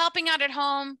 Helping out at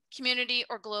home, community,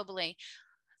 or globally.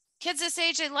 Kids this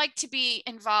age, they like to be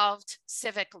involved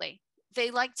civically. They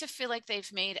like to feel like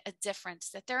they've made a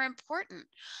difference, that they're important.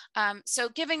 So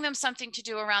giving them something to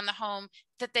do around the home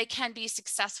that they can be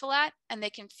successful at, and they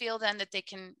can feel then that they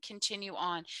can continue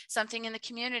on. Something in the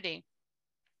community.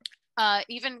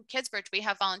 Even Kidsbridge, we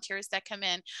have volunteers that come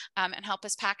in and help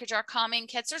us package our calming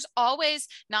kits. There's always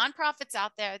nonprofits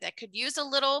out there that could use a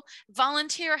little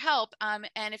volunteer help.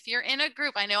 And if you're in a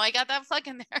group, I know I got that plug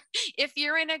in there. If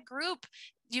you're in a group,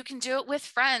 you can do it with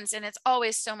friends, and it's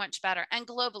always so much better. And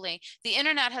globally, the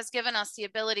internet has given us the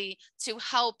ability to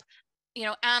help, you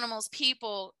know, animals,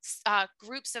 people,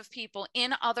 groups of people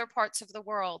in other parts of the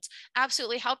world.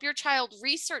 Absolutely help your child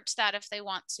research that if they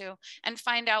want to, and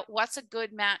find out what's a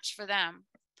good match for them.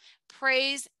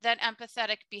 Praise that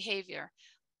empathetic behavior.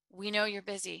 We know you're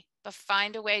busy, but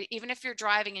find a way, even if you're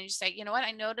driving and you say, you know what,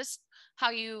 I noticed how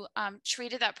you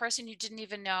treated that person you didn't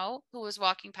even know who was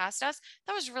walking past us.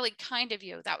 That was really kind of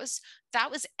you. That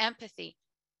was empathy.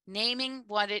 Naming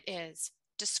what it is,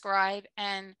 describe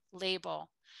and label.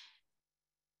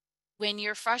 When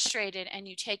you're frustrated and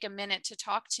you take a minute to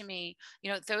talk to me, you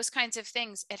know, those kinds of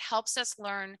things, it helps us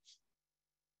learn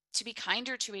to be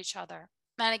kinder to each other.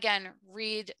 And again,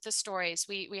 read the stories.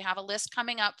 We have a list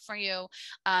coming up for you.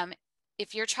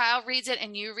 If your child reads it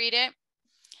and you read it,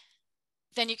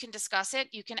 then you can discuss it.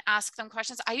 You can ask them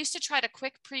questions. I used to try to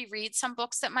quick pre-read some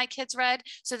books that my kids read.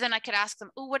 So then I could ask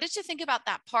them, oh, what did you think about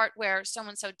that part where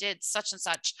so-and-so did such and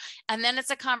such? And then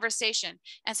it's a conversation.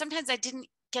 And sometimes I didn't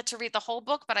get to read the whole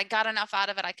book, but I got enough out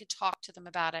of it. I could talk to them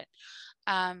about it.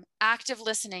 Active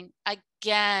listening,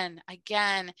 again,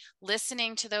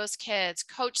 listening to those kids,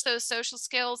 coach those social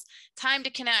skills, time to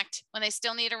connect when they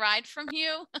still need a ride from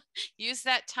you. Use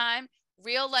that time.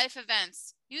 Real life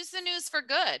events, use the news for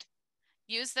good.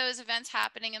 Use those events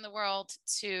happening in the world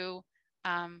to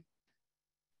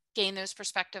gain those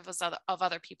perspectives of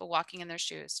other people walking in their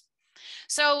shoes.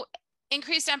 So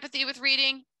increased empathy with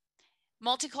reading,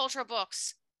 multicultural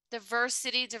books,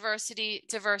 diversity, diversity,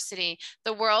 diversity.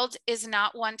 The world is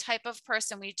not one type of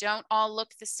person. We don't all look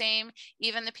the same.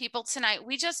 Even the people tonight,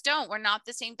 we just don't. We're not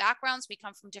the same backgrounds. We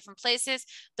come from different places.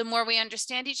 The more we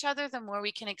understand each other, the more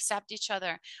we can accept each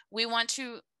other. We want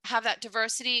to have that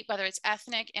diversity, whether it's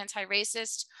ethnic,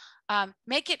 anti-racist.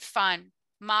 Make it fun.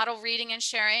 Model reading and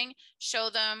sharing. Show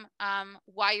them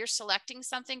why you're selecting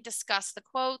something. Discuss the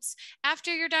quotes.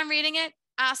 After you're done reading it,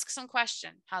 ask some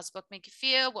question. How's the book make you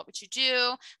feel? What would you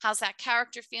do? How's that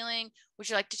character feeling? Would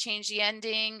you like to change the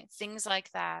ending? Things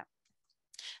like that.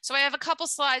 So I have a couple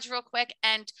slides real quick,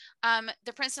 and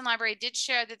the Princeton Library did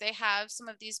share that they have some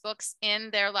of these books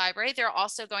in their library. They're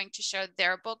also going to share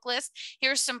their book list.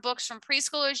 Here's some books from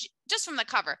preschoolers, just from the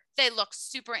cover. They look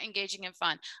super engaging and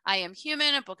fun. I Am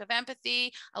Human, a book of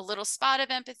empathy, A Little Spot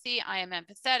of Empathy, I Am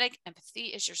Empathetic. Empathy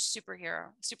is your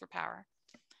superpower.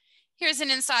 Here's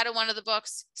an inside of one of the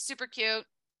books, super cute,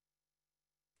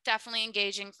 definitely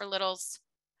engaging for littles.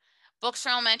 Books for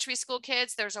elementary school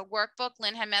kids, there's a workbook.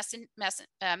 Lynn had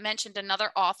mentioned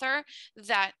another author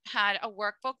that had a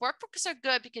workbook. Workbooks are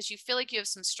good because you feel like you have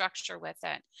some structure with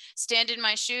it. Stand in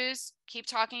My Shoes, keep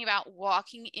talking about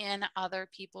walking in other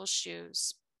people's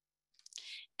shoes.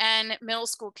 And middle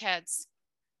school kids,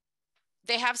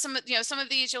 they have some of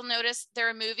these, you'll notice there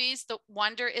are movies. The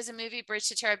Wonder is a movie, Bridge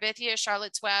to Terabithia,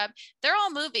 Charlotte's Web. They're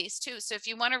all movies too. So if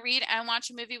you want to read and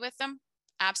watch a movie with them,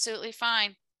 absolutely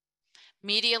fine.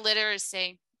 Media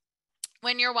literacy.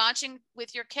 When you're watching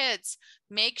with your kids,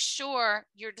 make sure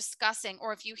you're discussing,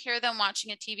 or if you hear them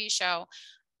watching a TV show,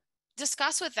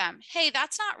 discuss with them, hey,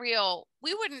 that's not real.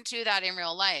 We wouldn't do that in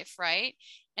real life, right?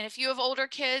 And if you have older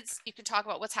kids, you can talk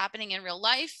about what's happening in real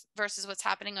life versus what's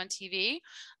happening on TV.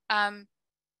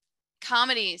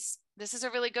 Comedies. This is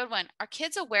a really good one. Are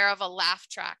kids aware of a laugh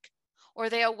track? Or are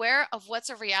they aware of what's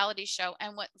a reality show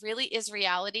and what really is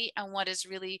reality and what is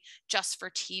really just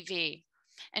for TV?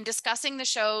 And discussing the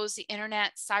shows, the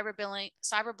internet,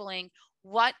 cyberbullying,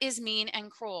 what is mean and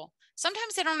cruel?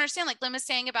 Sometimes they don't understand, like Lynne was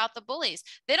saying about the bullies.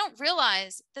 They don't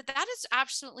realize that that is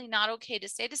absolutely not okay to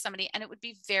say to somebody, and it would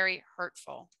be very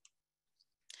hurtful.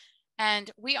 And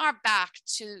we are back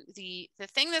to the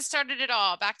thing that started it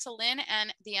all, back to Lynne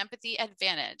and the empathy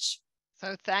advantage.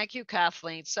 So thank you,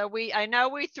 Kathleen. So I know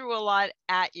we threw a lot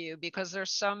at you because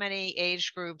there's so many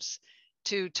age groups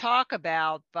to talk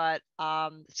about, but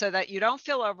so that you don't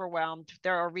feel overwhelmed,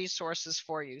 there are resources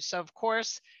for you. So of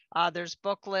course, there's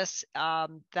book lists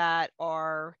that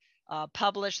are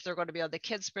published. They're going to be on the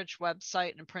Kidsbridge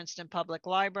website and Princeton Public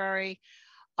Library.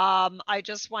 I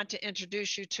just want to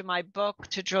introduce you to my book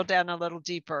to drill down a little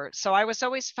deeper. So I was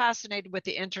always fascinated with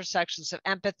the intersections of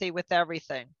empathy with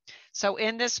everything. So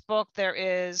in this book, there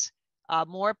is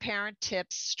more parent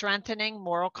tips, strengthening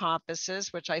moral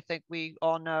compasses, which I think we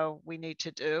all know we need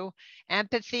to do.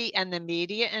 Empathy and the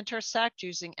media intersect,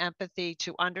 using empathy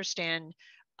to understand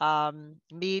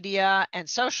media and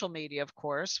social media, of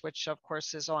course, which of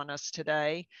course is on us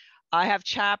today. I have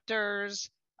chapters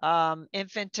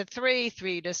infant to 3,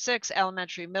 3 to 6,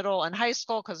 elementary, middle, and high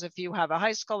school, because if you have a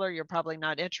high schooler, you're probably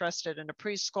not interested in a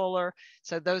preschooler.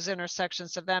 So those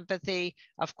intersections of empathy.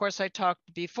 Of course, I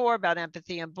talked before about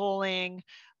empathy and bullying,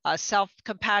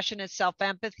 self-compassionate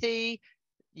self-empathy.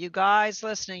 You guys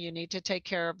listening, you need to take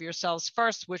care of yourselves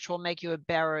first, which will make you a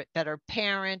better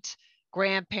parent,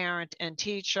 grandparent, and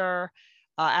teacher.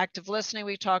 Active listening,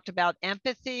 we talked about.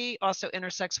 Empathy also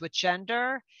intersects with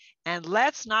gender. And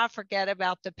let's not forget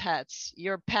about the pets.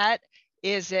 Your pet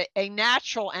is a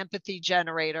natural empathy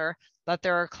generator, but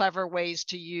there are clever ways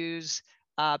to use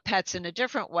pets in a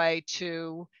different way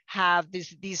to have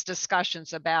these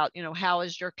discussions about, you know, how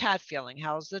is your cat feeling?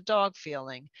 How's the dog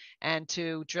feeling? And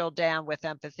to drill down with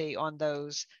empathy on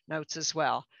those notes as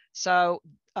well. So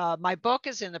my book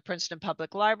is in the Princeton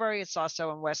Public Library. It's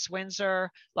also in West Windsor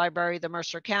Library, the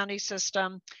Mercer County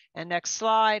system. And next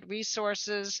slide,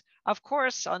 resources. Of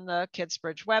course, on the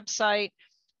Kidsbridge website,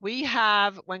 we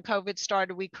have, when COVID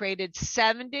started, we created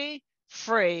 70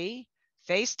 free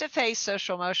face-to-face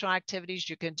social emotional activities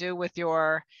you can do with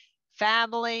your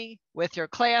family, with your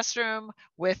classroom,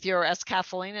 with your, as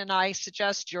Kathleen and I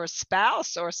suggest, your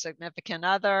spouse or significant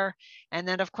other. And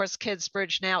then of course,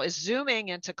 Kidsbridge now is zooming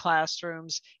into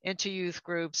classrooms, into youth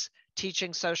groups,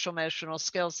 teaching social emotional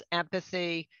skills,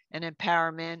 empathy, and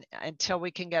empowerment. Until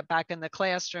we can get back in the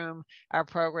classroom, our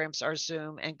programs are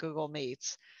Zoom and Google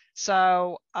Meets.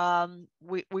 So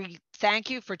we thank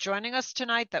you for joining us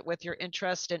tonight, that with your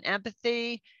interest in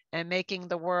empathy and making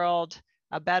the world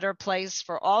a better place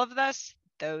for all of us,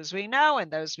 those we know and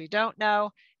those we don't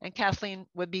know. And Kathleen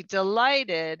would be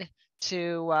delighted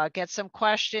to get some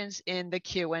questions in the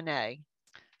Q&A.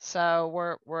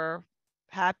 So we're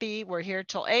happy. We're here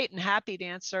till 8 and happy to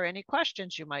answer any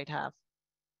questions you might have.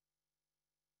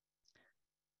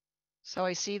 So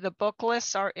I see the book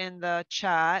lists are in the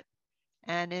chat,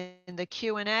 and in the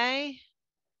Q&A,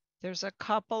 there's a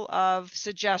couple of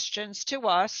suggestions to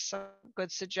us, some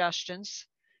good suggestions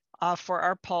for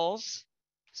our polls.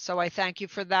 So I thank you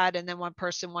for that. And then one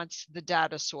person wants the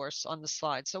data source on the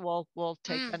slide. So we'll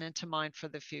take that into mind for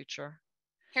the future.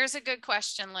 Here's a good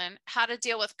question, Lynne. How to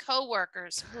deal with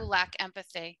coworkers who lack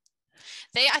empathy.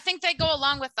 I think they go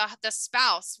along with the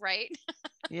spouse, right?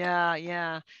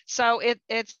 Yeah. So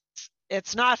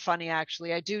it's not funny,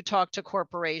 actually. I do talk to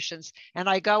corporations, and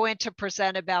I go in to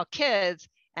present about kids,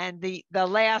 and the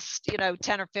last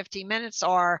 10 or 15 minutes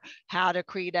are how to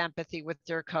create empathy with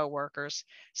your coworkers.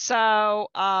 So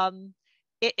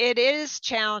it is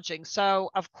challenging. So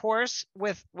of course,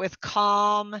 with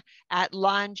calm at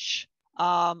lunch,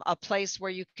 a place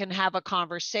where you can have a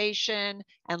conversation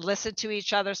and listen to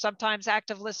each other. Sometimes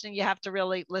active listening, you have to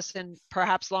really listen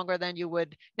perhaps longer than you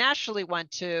would naturally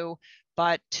want to,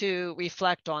 but to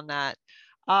reflect on that.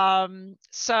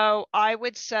 So I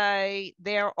would say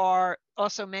there are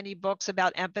also many books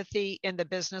about empathy in the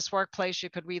business workplace. You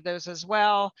could read those as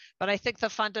well. But I think the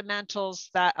fundamentals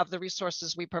of the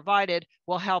resources we provided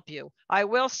will help you. I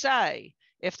will say,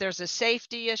 if there's a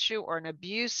safety issue or an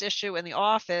abuse issue in the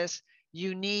office,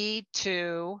 you need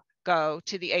to go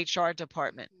to the HR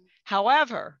department.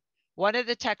 However, one of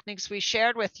the techniques we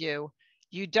shared with you,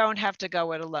 you don't have to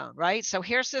go it alone, right? So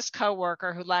here's this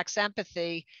coworker who lacks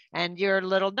empathy, and you're a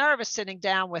little nervous sitting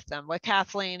down with them, what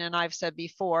Kathleen and I've said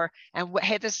before. And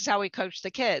hey, this is how we coach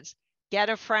the kids. Get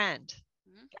a friend,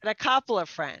 get a couple of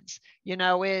friends.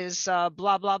 Is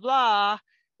blah, blah, blah,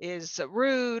 is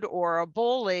rude or a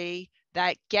bully,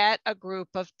 that get a group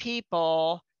of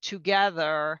people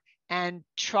together and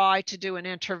try to do an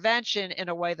intervention in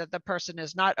a way that the person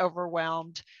is not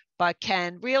overwhelmed, but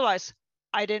can realize,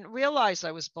 I didn't realize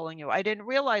I was bullying you. I didn't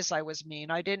realize I was mean.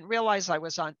 I didn't realize I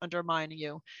was undermining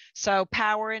you. So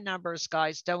power in numbers,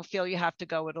 guys. Don't feel you have to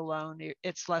go it alone.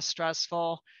 It's less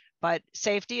stressful, but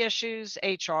safety issues,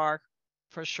 HR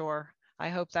for sure. I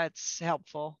hope that's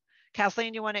helpful.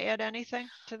 Kathleen, you want to add anything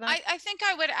to that? I think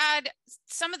I would add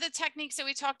some of the techniques that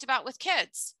we talked about with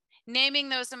kids, naming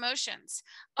those emotions.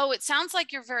 Oh, it sounds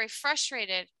like you're very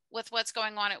frustrated with what's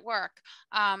going on at work.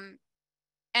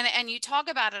 And you talk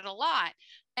about it a lot.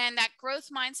 And that growth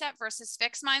mindset versus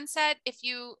fixed mindset, if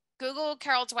you Google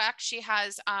Carol Dweck, she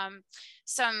has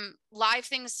some live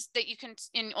things that you can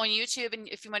on YouTube, and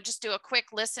if you want to just do a quick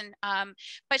listen,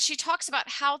 but she talks about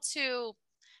how to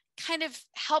kind of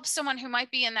help someone who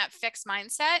might be in that fixed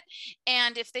mindset.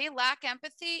 And if they lack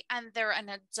empathy and they're an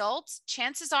adult,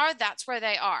 chances are that's where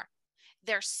they are.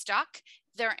 They're stuck,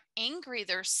 they're angry,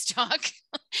 they're stuck,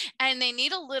 and they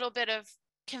need a little bit of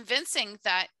convincing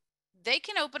that they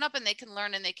can open up and they can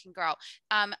learn and they can grow.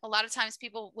 A lot of times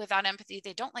people without empathy,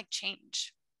 they don't like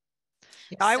change.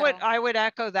 Yeah, I would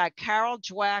echo that. Carol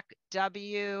Dweck,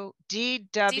 D-W-E-C-K.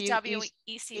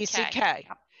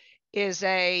 Is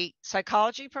a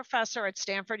psychology professor at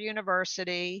Stanford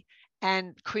University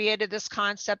and created this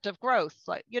concept of growth.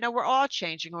 Like, we're all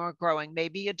changing or growing.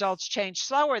 Maybe adults change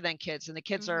slower than kids, and the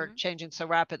kids are changing so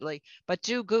rapidly. But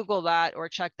do Google that or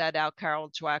check that out,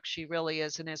 Carol Dweck. She really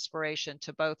is an inspiration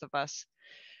to both of us.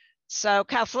 So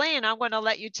Kathleen, I'm going to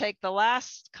let you take the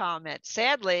last comment.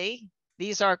 Sadly,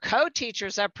 these are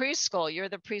co-teachers at preschool. You're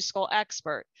the preschool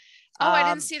expert. Oh, I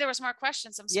didn't see there was more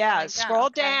questions. I'm scroll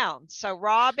down. So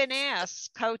Robin asks,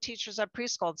 co-teachers at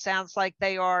preschool, it sounds like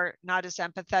they are not as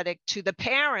empathetic to the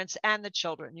parents and the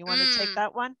children. You want to take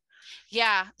that one?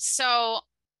 Yeah. So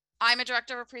I'm a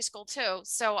director of a preschool too.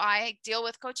 So I deal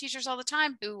with co-teachers all the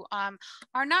time who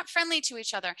are not friendly to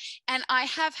each other. And I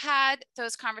have had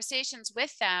those conversations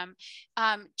with them,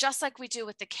 just like we do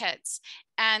with the kids.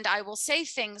 And I will say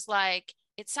things like,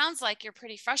 it sounds like you're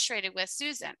pretty frustrated with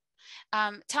Susan.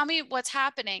 Tell me what's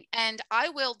happening. And I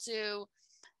will do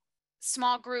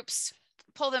small groups,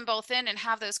 pull them both in and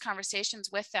have those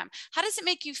conversations with them. How does it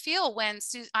make you feel when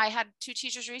I had two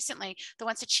teachers recently, the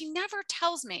one said, she never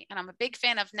tells me, and I'm a big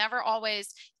fan of never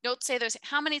always, don't say those.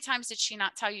 How many times did she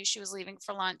not tell you she was leaving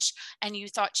for lunch and you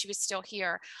thought she was still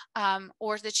here?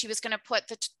 Or that she was going to put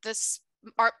this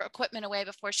art equipment away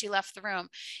before she left the room,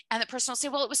 and the person will say,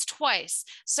 well, it was twice.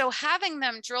 So having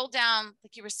them drill down,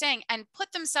 like you were saying, and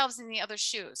put themselves in the other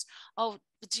shoes. Oh,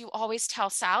 do you always tell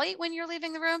Sally when you're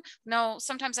leaving the room? No,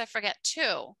 sometimes I forget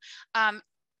too.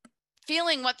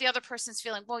 Feeling what the other person's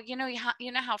feeling. Well, you know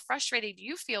how frustrated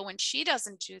you feel when she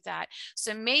doesn't do that.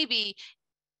 So maybe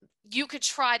you could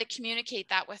try to communicate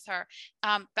that with her.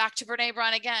 Back to Brene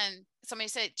Brown again. Somebody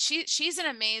said she's an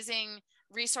amazing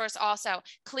resource also.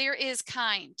 Clear is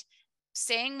kind.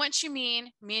 Saying what you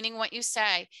mean, meaning what you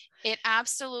say. It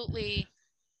absolutely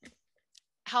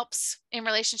helps in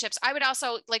relationships. I would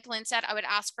also, like Lynn said, I would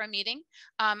ask for a meeting.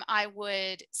 I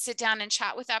would sit down and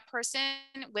chat with that person,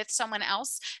 with someone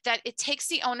else, that it takes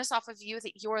the onus off of you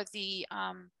that you're the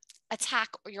attack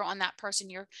or you're on that person.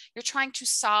 You're trying to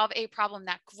solve a problem,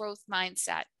 that growth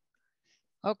mindset.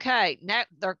 Okay, now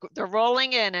they're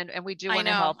rolling in, and we do want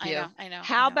to help you. I know.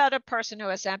 How about a person who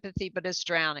has empathy but is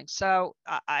drowning? So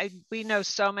we know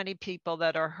so many people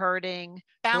that are hurting.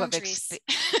 Boundaries.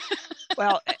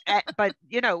 But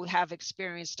have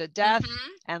experienced a death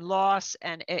and loss,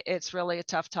 and it's really a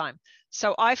tough time.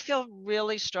 So I feel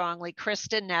really strongly,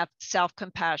 Kristen Neff,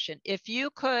 self-compassion. If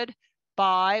you could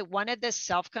buy one of the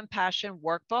self-compassion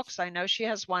workbooks, I know she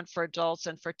has one for adults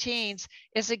and for teens,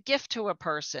 is a gift to a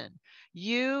person.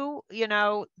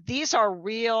 These are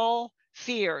real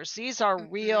fears. These are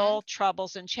real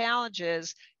troubles and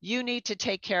challenges. You need to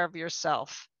take care of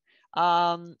yourself.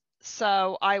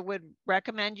 So I would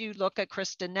recommend you look at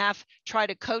Kristen Neff, try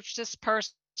to coach this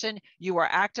person. You are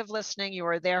active listening. You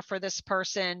are there for this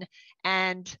person.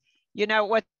 And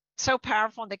what's so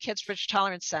powerful in the Kidsbridge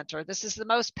Tolerance Center, this is the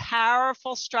most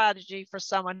powerful strategy for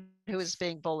someone who is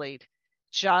being bullied.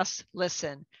 Just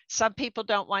listen. Some people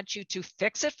don't want you to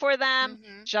fix it for them.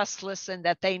 Just listen,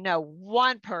 that they know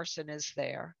one person is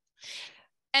there.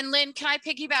 And Lynn, can I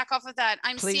piggyback off of that?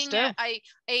 I'm Please seeing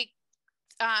a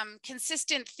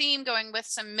consistent theme going with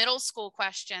some middle school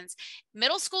questions.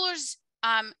 Middle schoolers,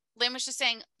 Lynn was just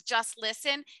saying, just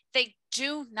listen. They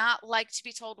do not like to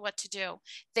be told what to do.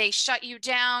 They shut you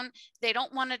down. They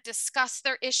don't want to discuss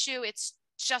their issue. It's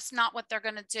just not what they're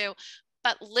going to do.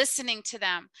 But listening to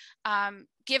them,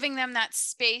 giving them that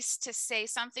space to say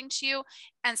something to you.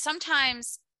 And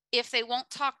sometimes if they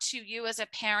won't talk to you as a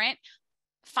parent,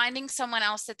 finding someone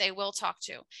else that they will talk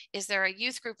to. Is there a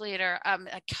youth group leader,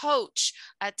 a coach,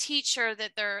 a teacher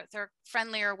that they're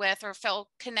friendlier with or feel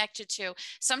connected to?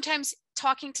 Sometimes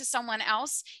talking to someone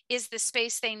else is the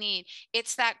space they need.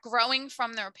 It's that growing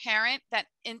from their parent, that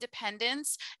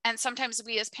independence. And sometimes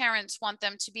we as parents want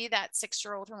them to be that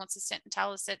 6-year-old who wants to sit and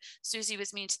tell us that Susie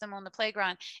was mean to them on the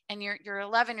playground, and your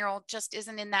 11-year-old just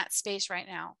isn't in that space right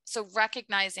now. So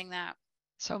recognizing that.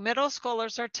 So middle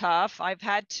schoolers are tough. I've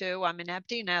had 2. I'm an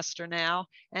empty nester now.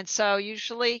 And so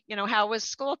usually, how was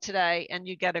school today? And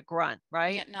you get a grunt,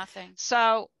 right? You get nothing.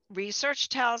 So research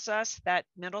tells us that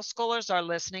middle schoolers are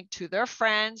listening to their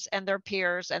friends and their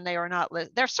peers, and they are not,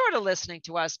 they're sort of listening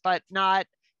to us, but not,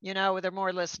 they're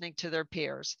more listening to their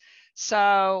peers.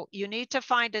 So you need to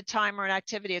find a time or an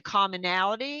activity, a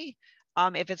commonality.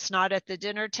 If it's not at the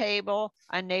dinner table,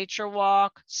 a nature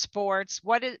walk, sports,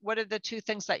 what are the 2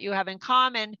 things that you have in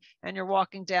common? And you're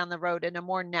walking down the road, and a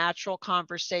more natural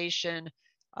conversation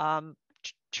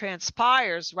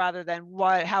transpires rather than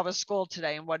how was school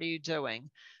today and what are you doing?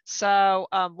 So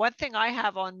one thing I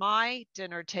have on my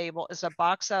dinner table is a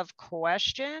box of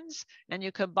questions, and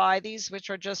you can buy these, which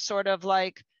are just sort of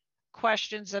like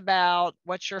questions about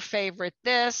what's your favorite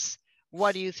this,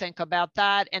 what do you think about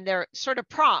that? And they're sort of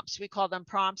prompts. We call them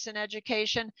prompts in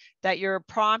education, that you're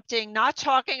prompting, not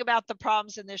talking about the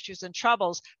problems and issues and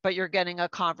troubles, but you're getting a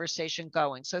conversation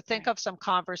going. So think of some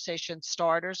conversation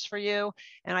starters for you.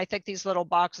 And I think these little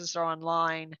boxes are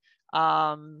online.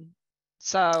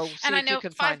 So and I know you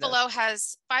can Five Below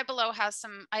has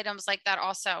some items like that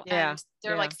also. Yeah, and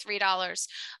they're like $3.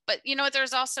 But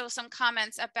there's also some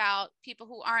comments about people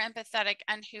who are empathetic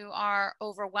and who are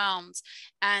overwhelmed.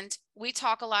 And we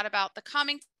talk a lot about the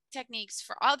calming techniques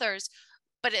for others,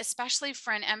 but especially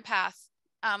for an empath.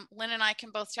 Lynn and I can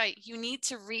both tell you, you need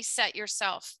to reset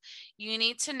yourself. You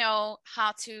need to know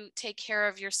how to take care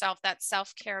of yourself, that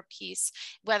self-care piece.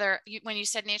 When you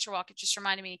said nature walk, it just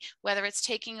reminded me, whether it's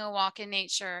taking a walk in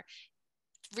nature,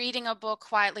 reading a book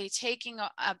quietly, taking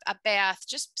a bath,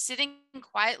 just sitting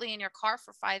quietly in your car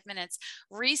for 5 minutes,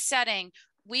 resetting.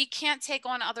 We can't take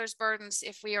on others' burdens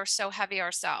if we are so heavy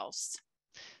ourselves.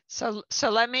 So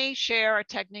let me share a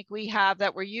technique we have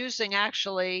that we're using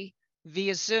actually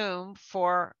via Zoom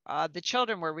for the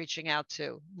children we're reaching out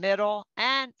to, middle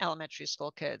and elementary school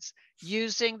kids,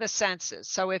 using the senses.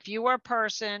 So if you are a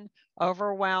person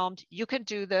overwhelmed, you can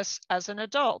do this as an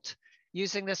adult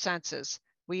using the senses.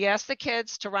 We ask the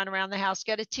kids to run around the house,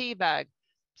 get a tea bag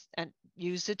and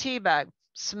use the tea bag,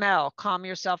 smell, calm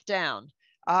yourself down,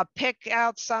 pick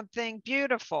out something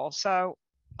beautiful. So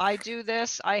I do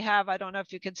this. I don't know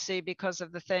if you can see because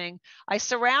of the thing. I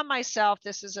surround myself.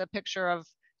 This is a picture of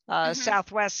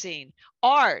Southwest scene.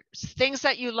 Art, things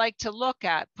that you like to look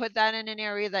at, put that in an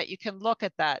area that you can look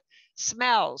at that.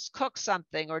 Smells, cook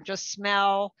something or just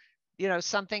smell,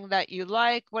 something that you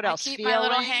like. What else? I keep my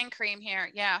little hand cream here.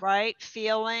 Yeah. Right.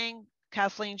 Feeling.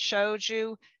 Kathleen showed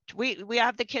you. We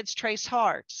have the kids trace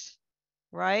hearts,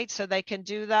 right? So they can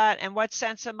do that. And what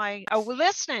sense am I? Oh,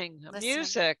 listening.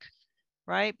 Music,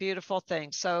 right? Beautiful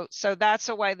thing. So that's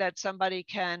a way that somebody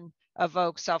can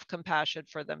evoke self-compassion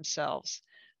for themselves.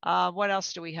 What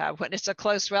else do we have? When it's a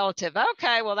close relative.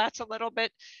 Okay, well, that's a little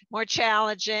bit more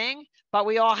challenging, but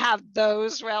we all have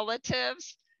those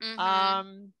relatives.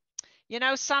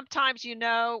 Sometimes,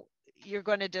 you're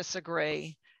going to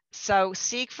disagree. So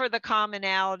seek for the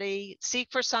commonality, seek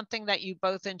for something that you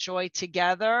both enjoy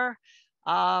together.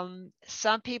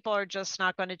 Some people are just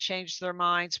not going to change their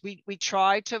minds. We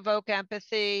try to evoke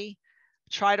empathy,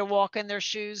 try to walk in their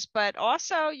shoes, but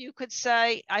also you could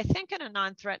say, I think in a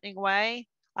non-threatening way,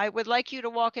 I would like you to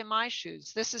walk in my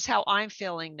shoes. This is how I'm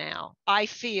feeling now. I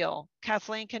feel.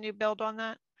 Kathleen, can you build on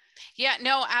that? Yeah,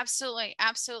 no, absolutely.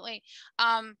 Absolutely.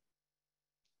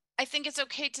 I think it's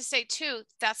okay to say too,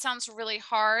 that sounds really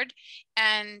hard.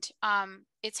 And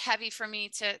it's heavy for me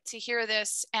to hear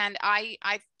this. And I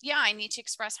need to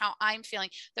express how I'm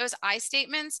feeling. Those I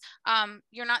statements,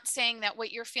 you're not saying that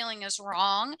what you're feeling is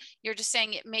wrong. You're just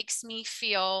saying it makes me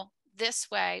feel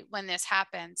this way when this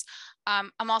happens.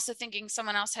 I'm also thinking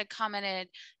someone else had commented,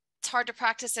 it's hard to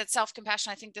practice that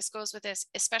self-compassion. I think this goes with this,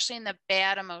 especially in the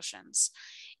bad emotions.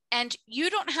 And you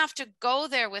don't have to go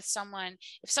there with someone.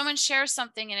 If someone shares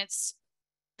something and it's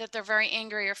that they're very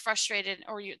angry or frustrated,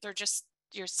 or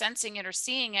you're sensing it or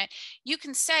seeing it, you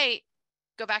can say,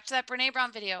 go back to that Brene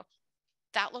Brown video.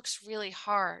 That looks really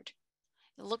hard.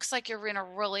 It looks like you're in a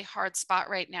really hard spot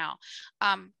right now.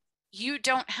 You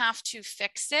don't have to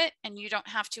fix it, and you don't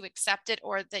have to accept it,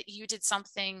 or that you did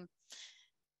something,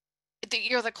 that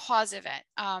you're the cause of it.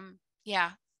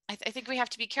 I think we have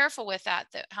to be careful with that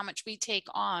how much we take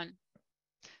on.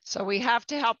 So we have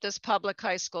to help this public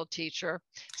high school teacher.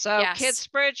 So Yes.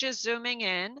 Kidsbridge is zooming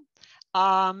in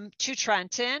to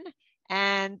Trenton,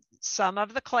 and some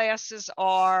of the classes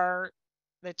are,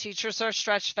 the teachers are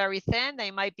stretched very thin.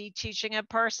 They might be teaching in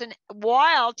person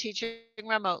while teaching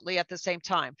remotely at the same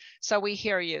time. So we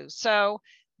hear you. So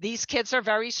these kids are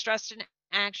very stressed and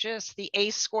anxious. The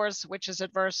ACE scores, which is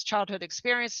adverse childhood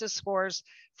experiences scores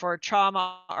for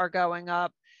trauma, are going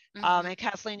up. And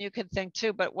Kathleen, you can think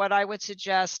too, but what I would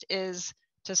suggest is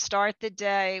to start the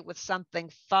day with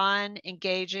something fun,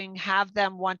 engaging, have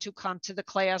them want to come to the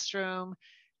classroom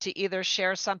to either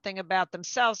share something about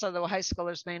themselves, although high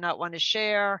schoolers may not want to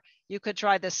share. You could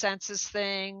try the census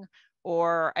thing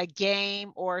or a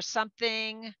game or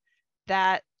something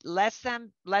that lets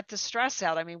them let the stress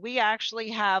out. I mean, we actually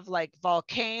have like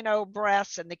volcano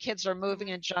breaths, and the kids are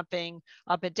moving and jumping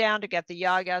up and down to get the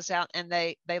yayas out, and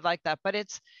they like that. But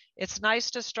it's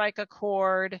nice to strike a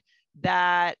chord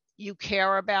that you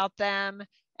care about them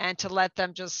and to let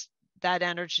them just that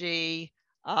energy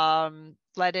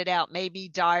let it out. Maybe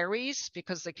diaries,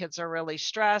 because the kids are really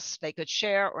stressed. They could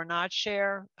share or not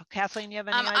share. Kathleen, you have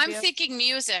any ideas? I'm thinking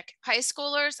music. High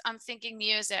schoolers, I'm thinking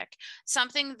music.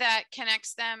 Something that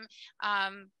connects them.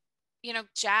 You know,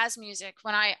 jazz music.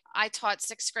 When I taught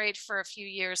sixth grade for a few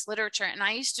years, literature, and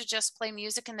I used to just play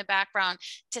music in the background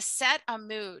to set a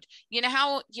mood. You know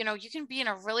how, you know, you can be in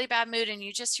a really bad mood and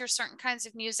you just hear certain kinds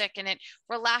of music and it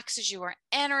relaxes you or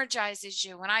energizes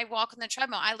you. When I walk on the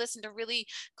treadmill, I listen to really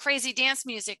crazy dance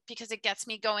music because it gets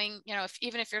me going, you know,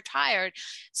 even if you're tired.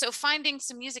 So finding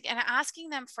some music and asking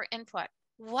them for input.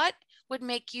 What would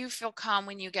make you feel calm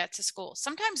when you get to school?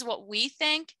 Sometimes what we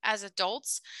think as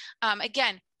adults,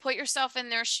 again, put yourself in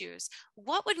their shoes.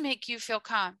 What would make you feel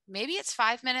calm? Maybe it's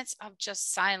 5 minutes of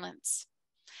just silence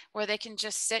where they can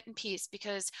just sit in peace,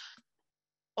 because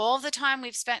all the time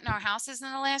we've spent in our houses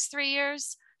in the last 3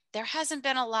 years, there hasn't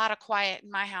been a lot of quiet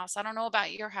in my house. I don't know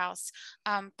about your house,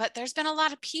 but there's been a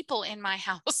lot of people in my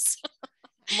house.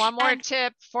 One more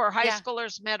tip for high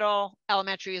schoolers, middle,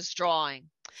 elementary is drawing.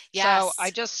 Yes. So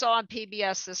I just saw on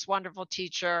PBS this wonderful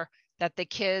teacher that the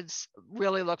kids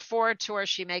really look forward to her.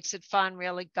 She makes it fun,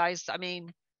 really, guys. I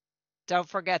mean, don't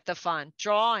forget the fun.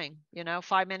 Drawing, you know,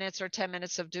 5 minutes or 10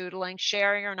 minutes of doodling,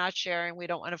 sharing or not sharing. We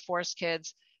don't want to force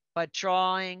kids, but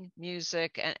drawing,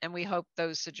 music, and we hope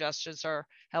those suggestions are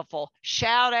helpful.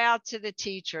 Shout out to the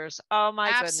teachers. Oh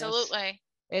my goodness. Absolutely.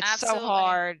 It's so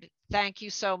hard. Thank you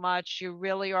so much. You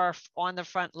really are on the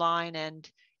front line,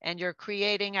 and you're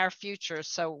creating our future.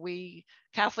 So we,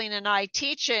 Kathleen and I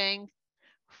teaching,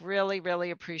 really,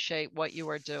 really appreciate what you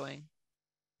are doing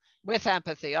with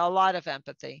empathy, a lot of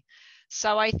empathy.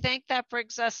 So I think that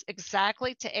brings us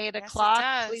exactly to 8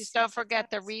 o'clock. Please don't forget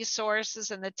the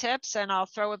resources and the tips, and I'll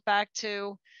throw it back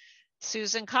to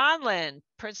Susan Conlin,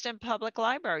 Princeton Public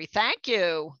Library. Thank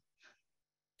you.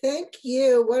 Thank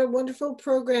you. What a wonderful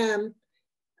program.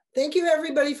 Thank you,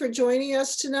 everybody, for joining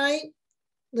us tonight.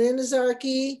 Lynne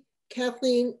Azarchi,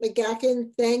 Kathleen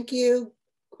Megahan, thank you.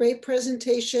 Great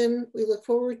presentation. We look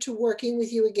forward to working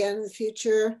with you again in the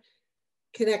future,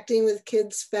 connecting with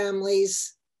kids,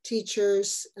 families,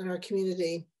 teachers, and our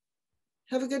community.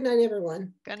 Have a good night,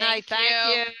 everyone. Good night.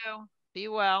 Thank you. Be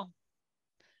well.